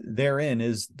 And therein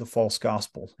is the false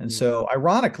gospel. And so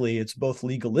ironically, it's both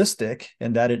legalistic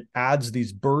in that it adds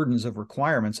these burdens of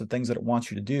requirements of things that it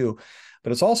wants you to do,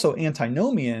 but it's also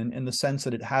antinomian in the sense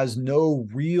that it has no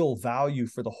real value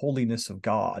for the holiness of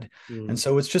God. And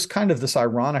so it's just kind of this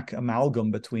ironic amalgam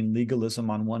between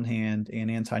legalism on one hand and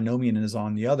antinomianism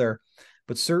on the other,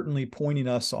 but certainly pointing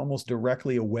us almost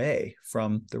directly away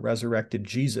from the resurrected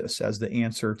Jesus as the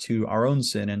answer to our own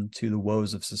sin and to the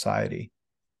woes of society.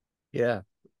 Yeah.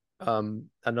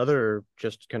 Another,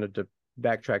 just kind of to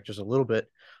backtrack just a little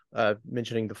bit,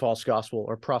 mentioning the false gospel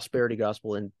or prosperity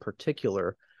gospel in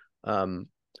particular,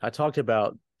 I talked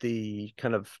about the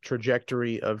kind of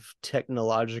trajectory of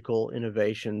technological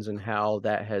innovations and how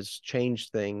that has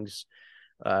changed things,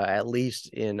 at least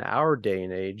in our day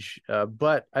and age.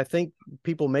 But I think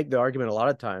people make the argument a lot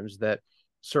of times that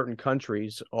certain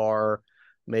countries are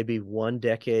maybe 1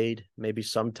 decade, maybe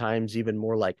sometimes even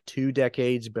more like 2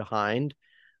 decades behind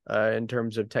in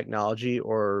terms of technology,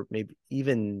 or maybe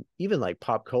even like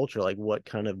pop culture, like what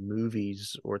kind of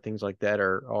movies or things like that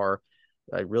are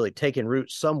really taking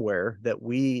root somewhere that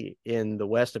we in the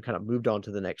West have kind of moved on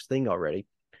to the next thing already.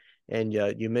 And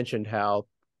you mentioned how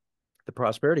the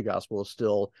prosperity gospel is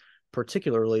still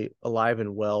particularly alive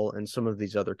and well in some of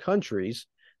these other countries.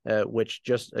 which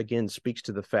just again speaks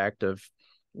to the fact of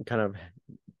kind of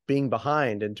being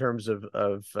behind in terms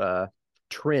of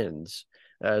trends.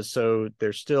 So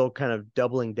they're still kind of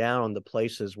doubling down on the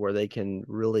places where they can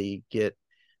really get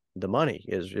the money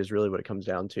is really what it comes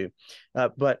down to.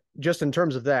 But just in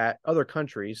terms of that, other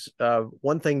countries,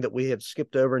 one thing that we have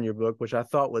skipped over in your book, which I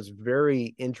thought was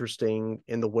very interesting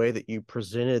in the way that you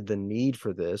presented the need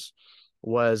for this,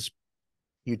 was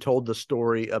you told the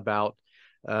story about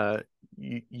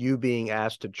you being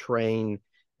asked to train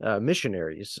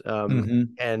missionaries,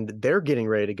 and they're getting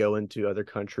ready to go into other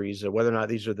countries. Whether or not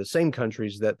these are the same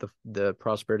countries that the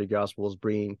prosperity gospel is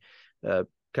being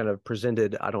kind of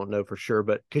presented, I don't know for sure.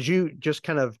 But could you just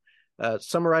kind of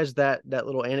summarize that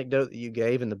little anecdote that you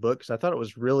gave in the book? Because I thought it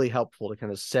was really helpful to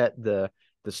kind of set the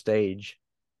stage.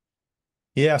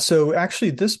 Yeah, so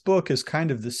actually, this book is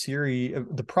kind of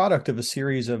the product of a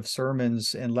series of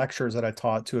sermons and lectures that I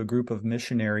taught to a group of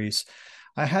missionaries.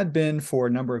 I had been for a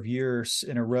number of years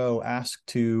in a row asked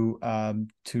to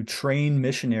train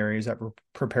missionaries that were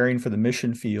preparing for the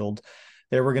mission field.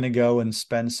 They were going to go and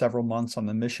spend several months on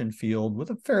the mission field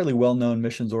with a fairly well-known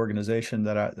missions organization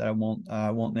that I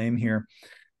won't name here.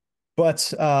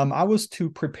 But I was to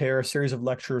prepare a series of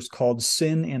lectures called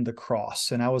Sin and the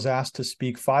Cross. And I was asked to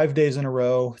speak 5 days in a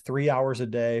row, 3 hours a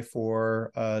day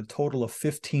for a total of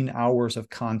 15 hours of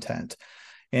content.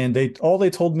 And all they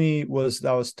told me was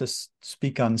that I was to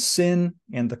speak on sin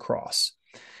and the cross.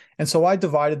 And so I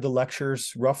divided the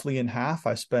lectures roughly in half.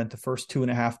 I spent the first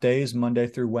 2.5 days, Monday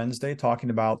through Wednesday, talking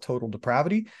about total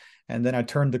depravity. And then I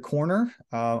turned the corner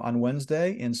on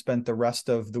Wednesday and spent the rest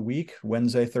of the week,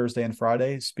 Wednesday, Thursday, and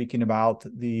Friday, speaking about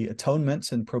the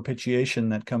atonements and propitiation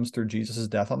that comes through Jesus'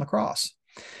 death on the cross.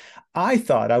 I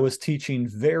thought I was teaching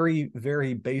very,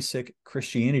 very basic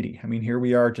Christianity. I mean, here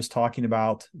we are just talking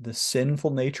about the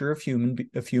sinful nature of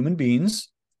human beings,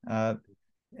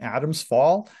 Adam's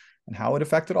fall, and how it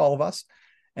affected all of us,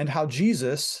 and how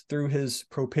Jesus, through his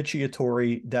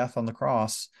propitiatory death on the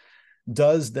cross,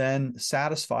 does then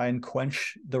satisfy and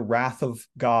quench the wrath of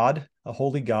God, a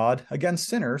holy God, against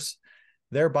sinners,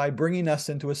 thereby bringing us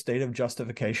into a state of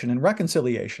justification and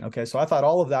reconciliation. Okay, so I thought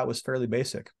all of that was fairly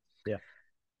basic. Yeah.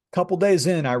 A couple days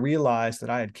in, I realized that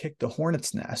I had kicked the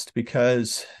hornet's nest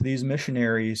because these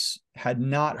missionaries had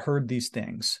not heard these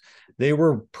things. They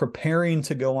were preparing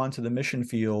to go onto the mission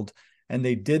field, and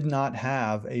they did not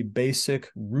have a basic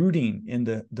rooting in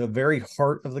the very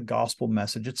heart of the gospel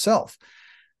message itself.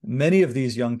 Many of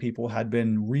these young people had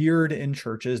been reared in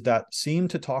churches that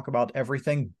seemed to talk about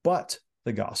everything but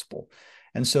the gospel.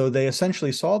 And so they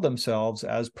essentially saw themselves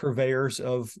as purveyors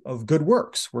of good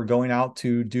works. We're going out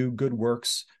to do good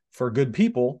works for good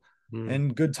people,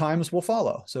 and good times will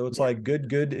follow. So it's like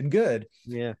good, and good.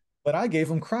 Yeah. But I gave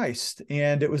them Christ.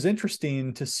 And it was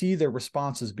interesting to see their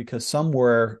responses, because some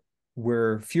were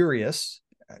furious.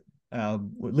 At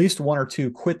least one or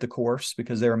two quit the course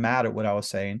because they were mad at what I was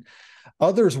saying.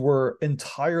 Others were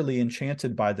entirely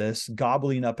enchanted by this,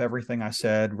 gobbling up everything I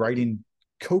said, writing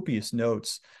copious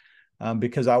notes,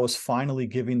 because I was finally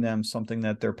giving them something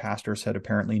that their pastors had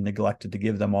apparently neglected to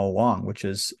give them all along, which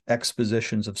is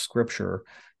expositions of Scripture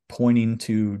pointing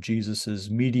to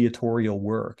Jesus's mediatorial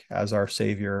work as our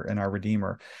Savior and our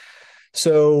Redeemer.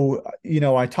 So,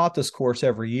 I taught this course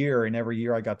every year, and every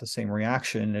year I got the same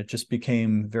reaction. It just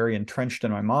became very entrenched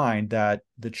in my mind that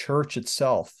the church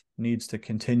itself needs to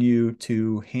continue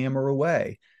to hammer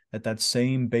away at that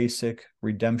same basic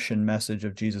redemption message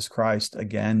of Jesus Christ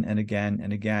again and again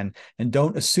and again. And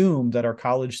don't assume that our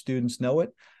college students know it.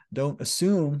 Don't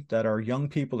assume that our young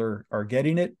people are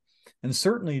getting it. And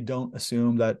certainly don't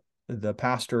assume that the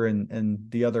pastor in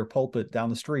the other pulpit down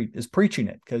the street is preaching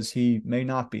it, because he may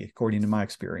not be, according to my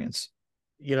experience.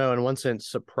 In one sense,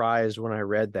 surprised when I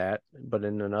read that, but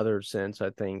in another sense, I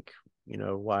think,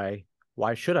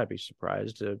 why should I be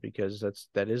surprised? Because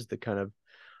that is the kind of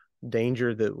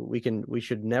danger that we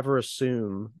should never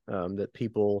assume that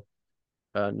people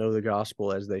know the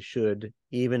gospel as they should,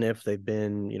 even if they've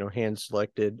been, hand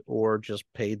selected or just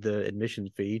paid the admission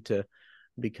fee to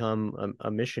become a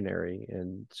missionary.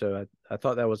 And so I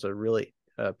thought that was a really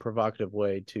provocative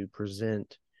way to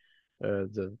present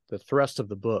the thrust of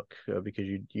the book, because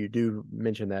you do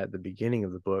mention that at the beginning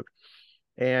of the book.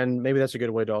 And maybe that's a good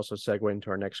way to also segue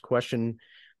into our next question.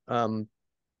 We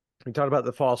talked about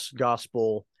the false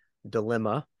gospel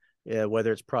dilemma,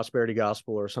 whether it's prosperity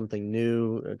gospel or something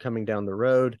new coming down the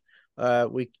road.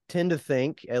 We tend to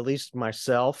think, at least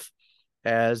myself,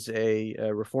 as a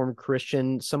Reformed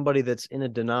Christian, somebody that's in a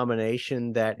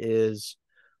denomination that is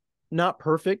not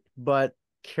perfect, but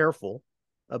careful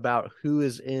about who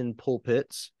is in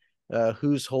pulpits,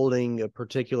 who's holding a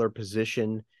particular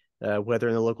position whether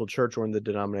in the local church or in the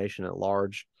denomination at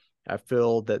large. I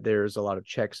feel that there's a lot of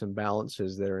checks and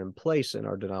balances that are in place in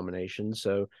our denomination.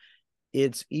 So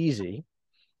it's easy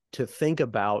to think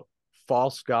about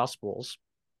false gospels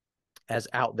as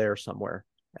out there somewhere,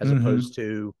 as opposed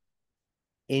to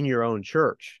in your own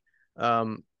church.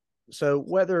 So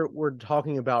whether we're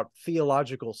talking about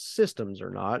theological systems or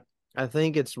not, I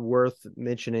think it's worth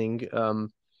mentioning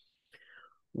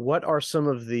what are some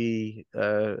of the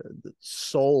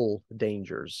soul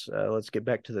dangers. Let's get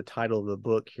back to the title of the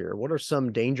book here. What are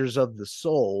some dangers of the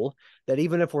soul that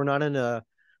even if we're not in a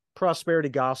prosperity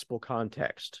gospel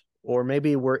context, or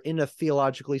maybe we're in a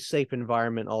theologically safe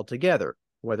environment altogether,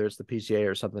 whether it's the PCA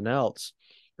or something else,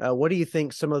 what do you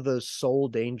think some of those soul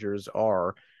dangers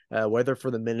are, whether for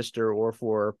the minister or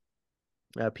for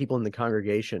people in the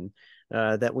congregation,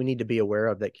 that we need to be aware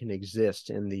of that can exist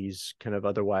in these kind of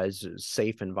otherwise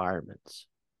safe environments?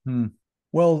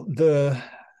 Well, the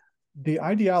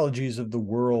ideologies of the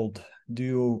world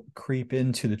do creep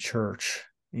into the church,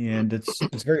 and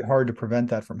it's very hard to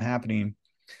prevent that from happening.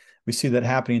 We see that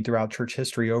happening throughout church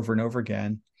history over and over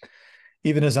again.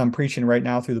 Even as I'm preaching right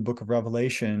now through the book of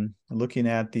Revelation, looking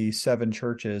at the 7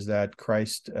 churches that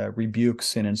Christ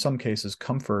rebukes and in some cases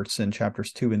comforts in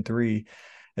chapters 2 and 3,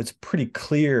 it's pretty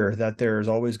clear that there's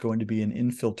always going to be an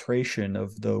infiltration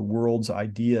of the world's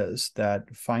ideas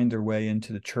that find their way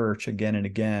into the church again and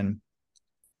again,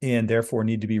 and therefore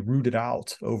need to be rooted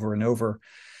out over and over.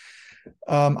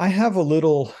 I have a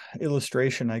little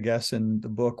illustration, I guess, in the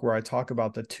book where I talk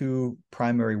about the 2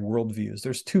 primary worldviews.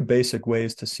 There's 2 basic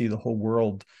ways to see the whole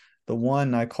world. The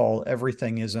one I call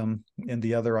everythingism, and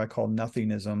the other I call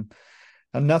nothingism.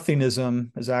 Now,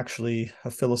 nothingism is actually a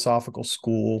philosophical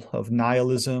school of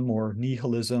nihilism or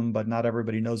nihilism, but not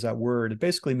everybody knows that word. It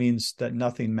basically means that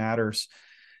nothing matters.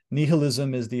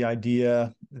 Nihilism is the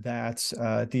idea that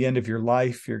at the end of your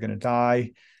life, you're going to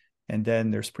die, and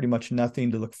then there's pretty much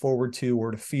nothing to look forward to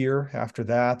or to fear after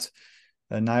that.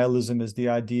 Nihilism is the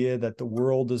idea that the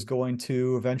world is going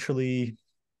to eventually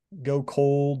go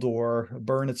cold or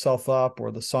burn itself up,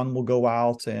 or the sun will go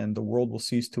out and the world will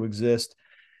cease to exist.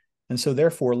 And so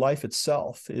therefore, life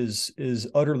itself is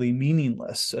utterly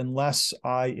meaningless unless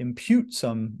I impute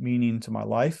some meaning to my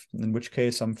life, in which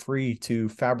case I'm free to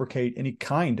fabricate any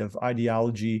kind of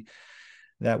ideology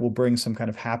that will bring some kind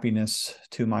of happiness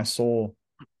to my soul.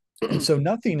 And so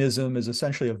nothingism is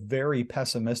essentially a very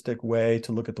pessimistic way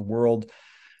to look at the world.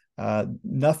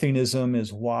 Nothingism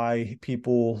is why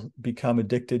people become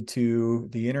addicted to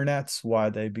the internet, why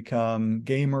they become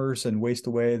gamers and waste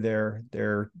away their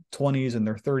 20s and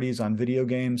their 30s on video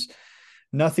games.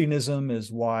 Nothingism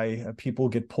is why people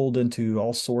get pulled into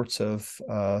all sorts of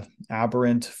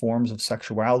aberrant forms of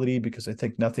sexuality because they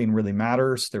think nothing really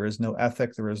matters. There is no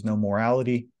ethic, there is no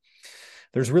morality.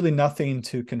 There's really nothing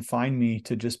to confine me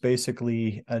to just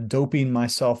basically doping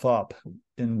myself up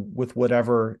with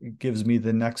whatever gives me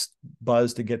the next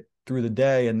buzz to get through the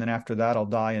day, and then after that I'll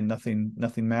die and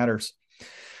nothing matters.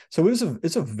 So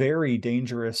it's a very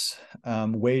dangerous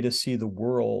way to see the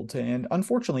world, and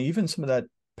unfortunately, even some of that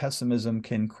pessimism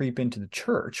can creep into the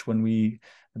church when we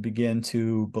begin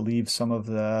to believe some of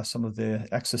the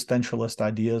existentialist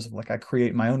ideas of, like, I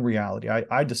create my own reality.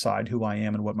 I decide who I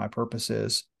am and what my purpose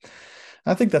is.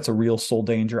 I think that's a real soul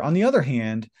danger. On the other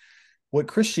hand, what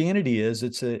Christianity is,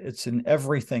 it's an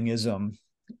everythingism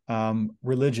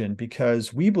religion,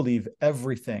 because we believe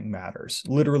everything matters.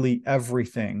 Literally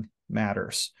everything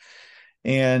matters.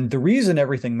 And the reason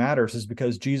everything matters is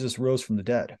because Jesus rose from the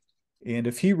dead. And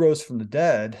if he rose from the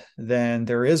dead, then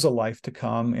there is a life to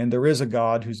come, and there is a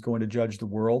God who's going to judge the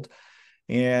world.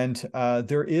 And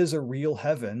there is a real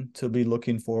heaven to be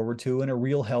looking forward to and a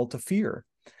real hell to fear.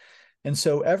 And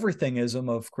so everythingism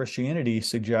of Christianity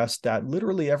suggests that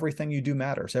literally everything you do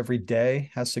matters. Every day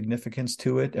has significance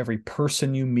to it. Every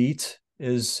person you meet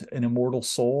is an immortal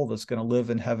soul that's going to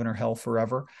live in heaven or hell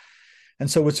forever.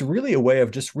 And so it's really a way of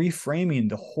just reframing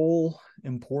the whole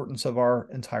importance of our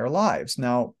entire lives.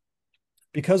 Now,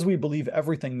 because we believe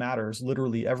everything matters,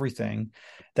 literally everything,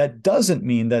 that doesn't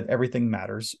mean that everything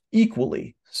matters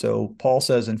equally. So Paul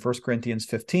says in 1 Corinthians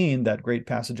 15, that great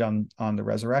passage on the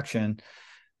resurrection,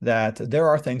 that there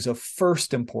are things of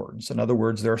first importance. In other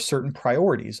words, there are certain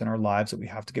priorities in our lives that we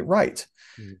have to get right.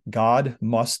 God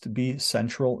must be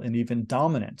central and even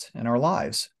dominant in our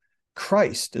lives.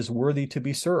 Christ is worthy to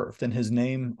be served, and his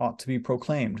name ought to be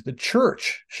proclaimed. The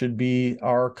church should be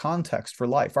our context for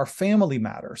life. Our family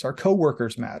matters. Our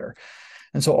coworkers matter.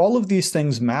 And so all of these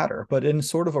things matter, but in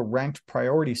sort of a ranked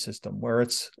priority system where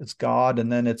it's God,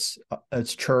 and then it's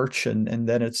church, and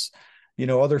then it's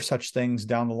other such things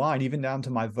down the line, even down to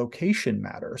my vocation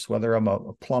matters, whether I'm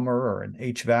a plumber or an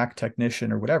HVAC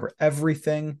technician or whatever.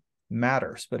 Everything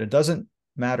matters, but it doesn't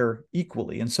matter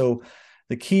equally. And so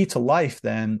the key to life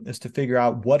then is to figure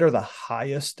out what are the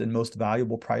highest and most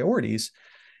valuable priorities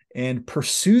and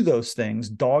pursue those things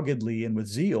doggedly and with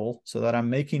zeal so that I'm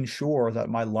making sure that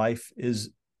my life is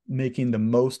making the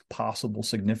most possible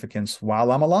significance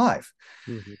while I'm alive.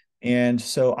 Mm-hmm. And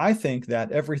so I think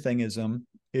that everythingism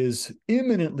is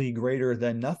imminently greater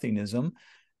than nothingism.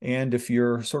 And if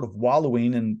you're sort of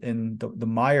wallowing in the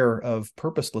mire of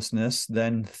purposelessness,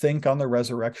 then think on the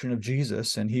resurrection of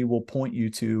Jesus, and he will point you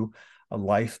to a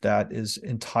life that is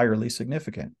entirely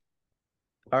significant.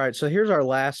 All right, so here's our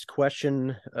last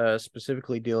question,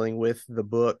 specifically dealing with the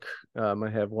book. I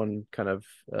have one kind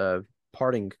of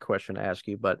parting question to ask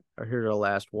you, but here's our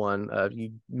last one.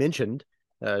 You mentioned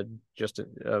just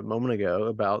a moment ago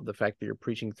about the fact that you're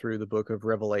preaching through the book of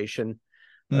Revelation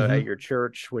at your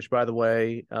church, which, by the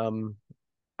way,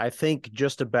 I think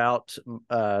just about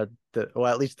at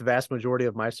least the vast majority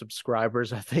of my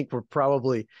subscribers, I think were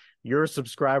probably your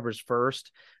subscribers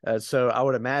first. So I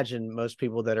would imagine most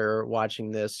people that are watching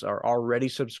this are already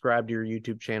subscribed to your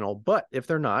YouTube channel. But if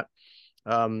they're not,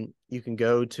 you can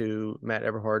go to Matt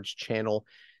Eberhard's channel,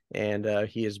 and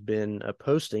he has been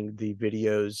posting the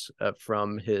videos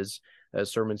from his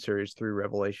sermon series through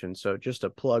Revelation. So just a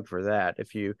plug for that.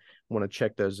 If you want to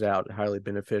check those out, highly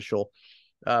beneficial.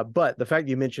 But the fact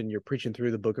you mentioned you're preaching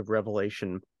through the book of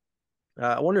Revelation,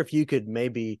 I wonder if you could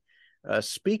maybe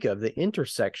speak of the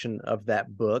intersection of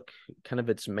that book, kind of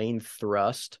its main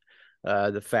thrust,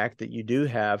 the fact that you do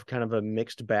have kind of a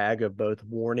mixed bag of both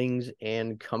warnings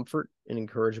and comfort and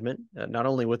encouragement, not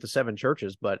only with the seven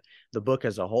churches, but the book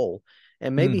as a whole,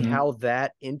 and maybe how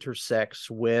that intersects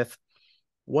with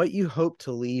what you hope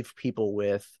to leave people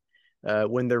with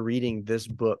when they're reading this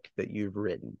book that you've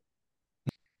written.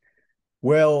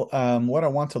 Well, what I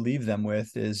want to leave them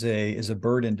with is a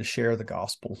burden to share the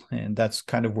gospel, and that's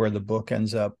kind of where the book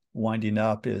ends up winding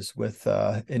up, is with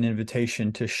an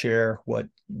invitation to share what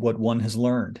one has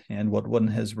learned and what one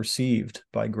has received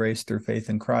by grace through faith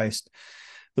in Christ.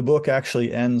 The book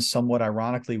actually ends somewhat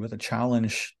ironically with a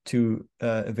challenge to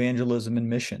evangelism and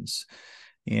missions,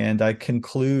 and I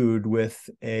conclude with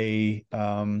a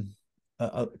kind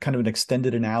of an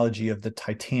extended analogy of the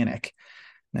Titanic.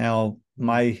 Now,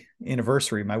 my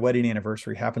wedding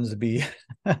anniversary happens to be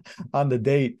on the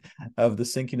date of the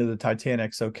sinking of the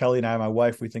Titanic. So Kelly and I, my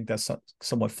wife, we think that's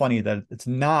somewhat funny that it's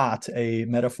not a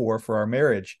metaphor for our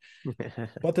marriage.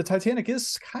 But the Titanic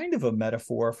is kind of a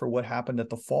metaphor for what happened at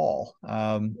the fall.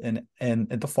 And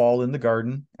at the fall in the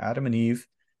garden, Adam and Eve,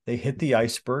 they hit the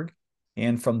iceberg.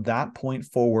 And from that point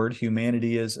forward,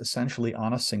 humanity is essentially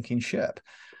on a sinking ship.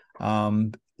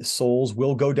 Souls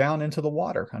will go down into the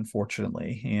water,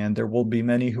 unfortunately, and there will be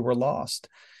many who are lost.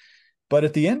 But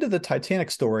at the end of the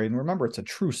Titanic story, and remember, it's a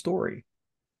true story,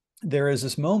 there is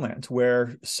this moment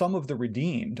where some of the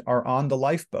redeemed are on the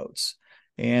lifeboats,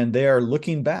 and they are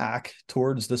looking back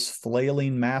towards this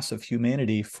flailing mass of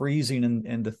humanity freezing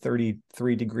in the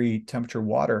 33-degree temperature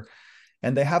water,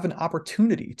 and they have an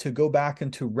opportunity to go back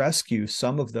and to rescue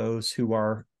some of those who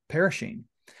are perishing.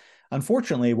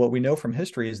 Unfortunately, what we know from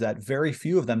history is that very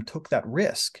few of them took that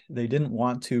risk. They didn't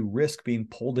want to risk being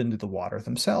pulled into the water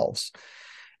themselves.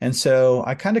 And so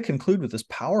I kind of conclude with this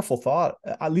powerful thought,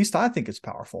 at least I think it's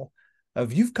powerful,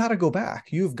 of you've got to go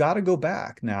back. You've got to go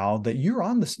back now that you are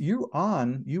on the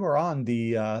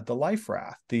life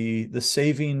raft, the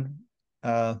saving,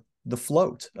 the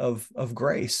float of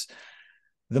grace.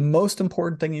 The most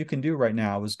important thing you can do right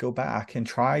now is go back and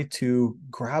try to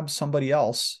grab somebody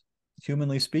else.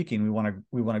 Humanly speaking, we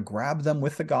want to grab them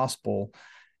with the gospel,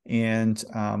 and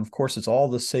of course, it's all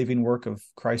the saving work of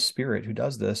Christ's Spirit who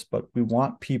does this. But we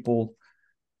want people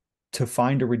to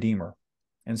find a redeemer,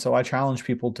 and so I challenge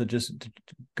people to just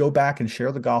go back and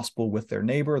share the gospel with their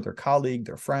neighbor, their colleague,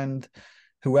 their friend,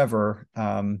 whoever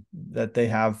that they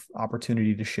have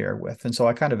opportunity to share with. And so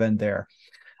I kind of end there.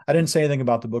 I didn't say anything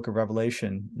about the book of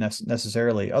Revelation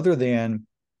necessarily, other than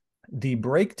the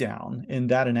breakdown in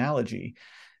that analogy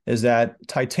is that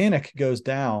Titanic goes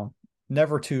down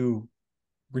never to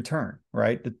return,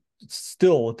 right? It's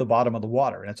still at the bottom of the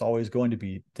water, and it's always going to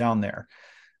be down there,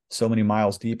 so many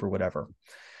miles deep or whatever.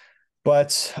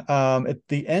 But at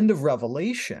the end of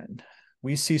Revelation,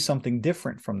 we see something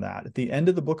different from that. At the end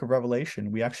of the book of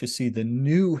Revelation, we actually see the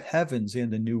new heavens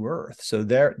and the new earth. So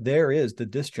there is the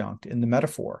disjunct in the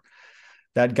metaphor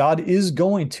that God is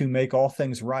going to make all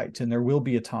things right. And there will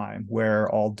be a time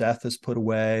where all death is put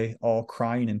away, all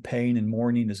crying and pain and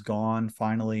mourning is gone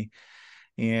finally.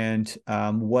 And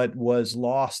what was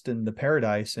lost in the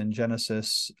paradise in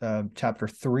Genesis chapter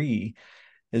 3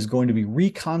 is going to be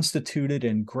reconstituted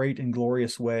in great and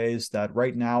glorious ways that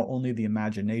right now only the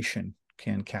imagination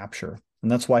can capture.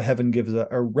 And that's why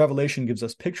Revelation gives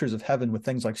us pictures of heaven with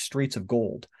things like streets of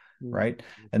gold, right?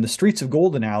 And the streets of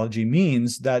gold analogy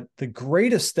means that the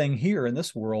greatest thing here in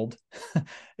this world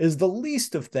is the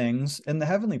least of things in the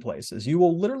heavenly places. You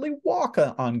will literally walk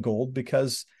on gold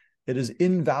because it is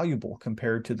invaluable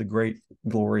compared to the great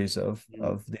glories of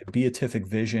the beatific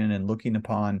vision and looking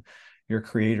upon your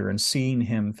creator and seeing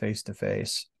him face to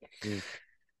face.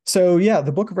 So yeah,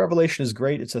 the book of Revelation is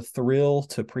great. It's a thrill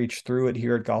to preach through it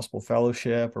here at Gospel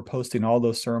Fellowship. We're posting all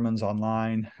those sermons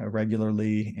online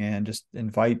regularly, and just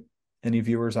invite any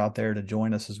viewers out there to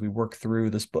join us as we work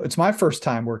through this book. It's my first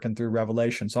time working through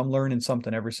Revelation, so I'm learning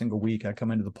something every single week. I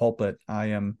come into the pulpit, I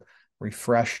am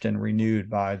refreshed and renewed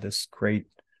by this great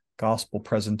gospel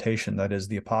presentation that is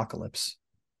the apocalypse.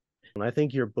 And I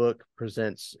think your book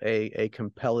presents a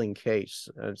compelling case.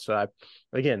 And so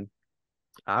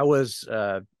I was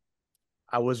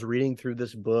reading through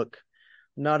this book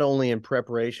not only in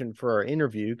preparation for our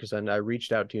interview, because I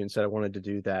reached out to you and said I wanted to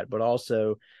do that, but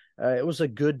also it was a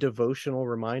good devotional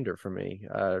reminder for me.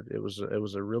 It was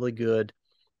a really good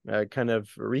kind of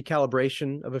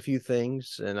recalibration of a few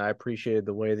things, and I appreciated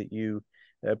the way that you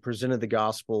presented the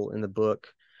gospel in the book.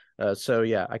 So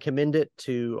yeah, I commend it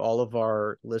to all of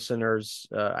our listeners.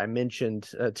 I mentioned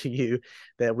to you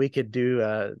that we could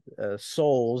do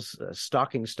Soul's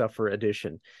stocking stuffer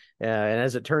edition. And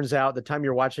as it turns out, the time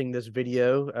you're watching this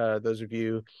video, those of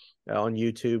you on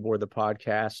YouTube or the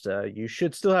podcast, you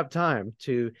should still have time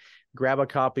to grab a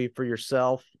copy for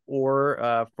yourself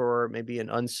or for maybe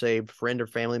an unsaved friend or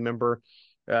family member.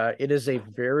 It is a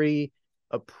very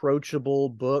approachable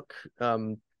book.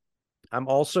 I'm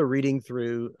also reading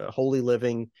through Holy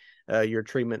Living, your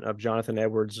treatment of Jonathan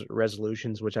Edwards'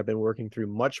 resolutions, which I've been working through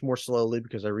much more slowly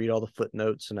because I read all the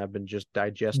footnotes and I've been just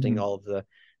digesting all of the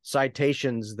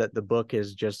citations that the book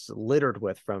is just littered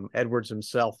with from Edwards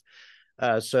himself.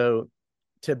 So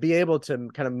to be able to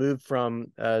kind of move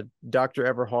from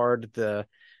Dr. Everhard, the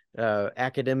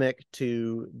academic,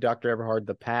 to Dr. Everhard,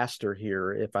 the pastor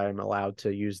here, if I'm allowed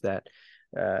to use that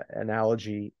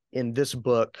analogy, in this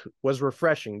book was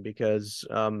refreshing because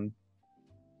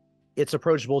it's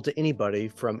approachable to anybody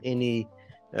from any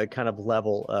kind of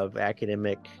level of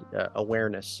academic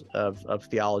awareness of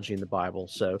theology in the Bible.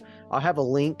 So I'll have a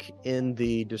link in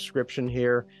the description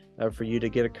here for you to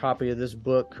get a copy of this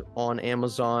book on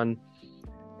Amazon.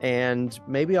 And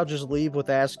maybe I'll just leave with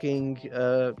asking,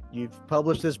 you've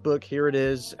published this book, here it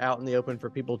is out in the open for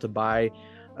people to buy.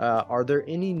 Are there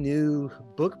any new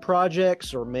book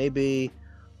projects or maybe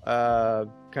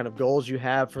kind of goals you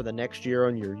have for the next year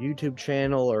on your YouTube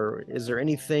channel, or is there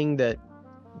anything that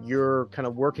you're kind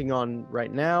of working on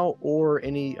right now, or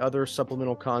any other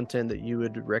supplemental content that you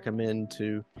would recommend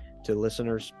to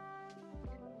listeners?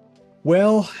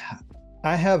 Well,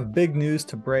 I have big news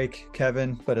to break,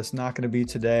 Kevin, but it's not going to be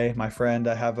today, my friend.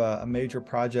 I have a major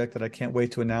project that I can't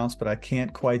wait to announce, but I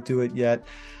can't quite do it yet.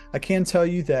 I can tell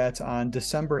you that on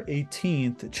December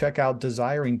 18th, check out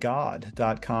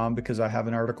desiringgod.com because I have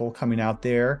an article coming out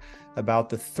there about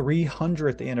the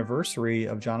 300th anniversary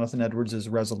of Jonathan Edwards'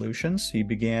 resolutions. He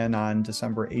began on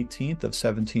December 18th of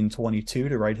 1722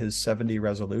 to write his 70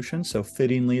 resolutions. So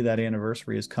fittingly, that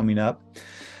anniversary is coming up.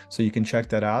 So you can check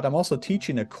that out. I'm also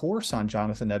teaching a course on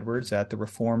Jonathan Edwards at the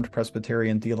Reformed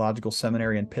Presbyterian Theological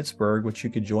Seminary in Pittsburgh, which you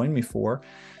could join me for.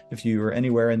 If you are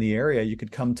anywhere in the area, you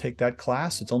could come take that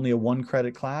class. It's only a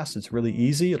 1-credit class. It's really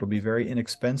easy. It'll be very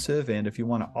inexpensive. And if you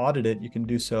want to audit it, you can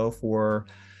do so for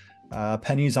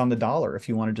pennies on the dollar. If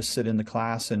you want to just sit in the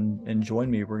class and join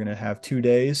me, we're going to have 2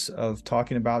 days of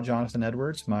talking about Jonathan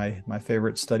Edwards, my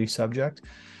favorite study subject.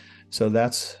 So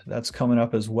that's coming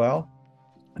up as well.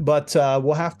 But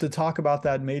we'll have to talk about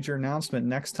that major announcement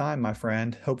next time, my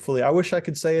friend. Hopefully, I wish I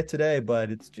could say it today, but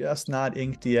it's just not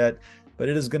inked yet. But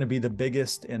it is going to be the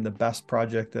biggest and the best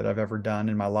project that I've ever done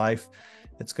in my life.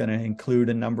 It's going to include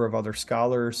a number of other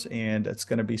scholars, and it's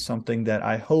going to be something that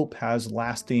I hope has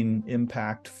lasting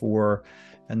impact for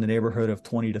in the neighborhood of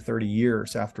 20 to 30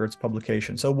 years after its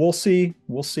publication. So we'll see.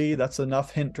 We'll see. That's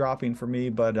enough hint dropping for me,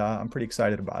 but I'm pretty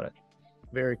excited about it.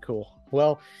 Very cool.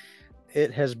 Well,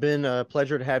 it has been a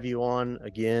pleasure to have you on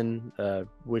again.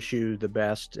 Wish you the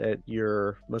best at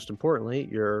most importantly,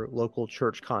 your local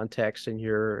church context and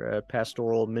your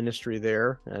pastoral ministry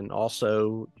there, and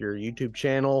also your YouTube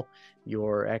channel,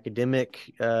 your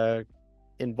academic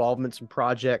involvements and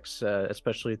projects,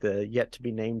 especially the yet to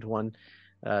be named one.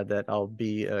 that I'll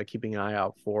be keeping an eye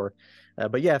out for.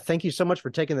 But yeah, thank you so much for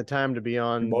taking the time to be You're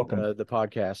on welcome. the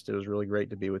podcast. It was really great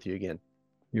to be with you again.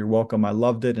 You're welcome. I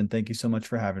loved it, and thank you so much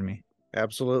for having me.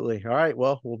 Absolutely. All right.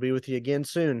 Well, we'll be with you again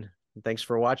soon. Thanks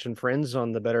for watching, friends,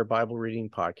 on the Better Bible Reading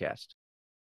Podcast.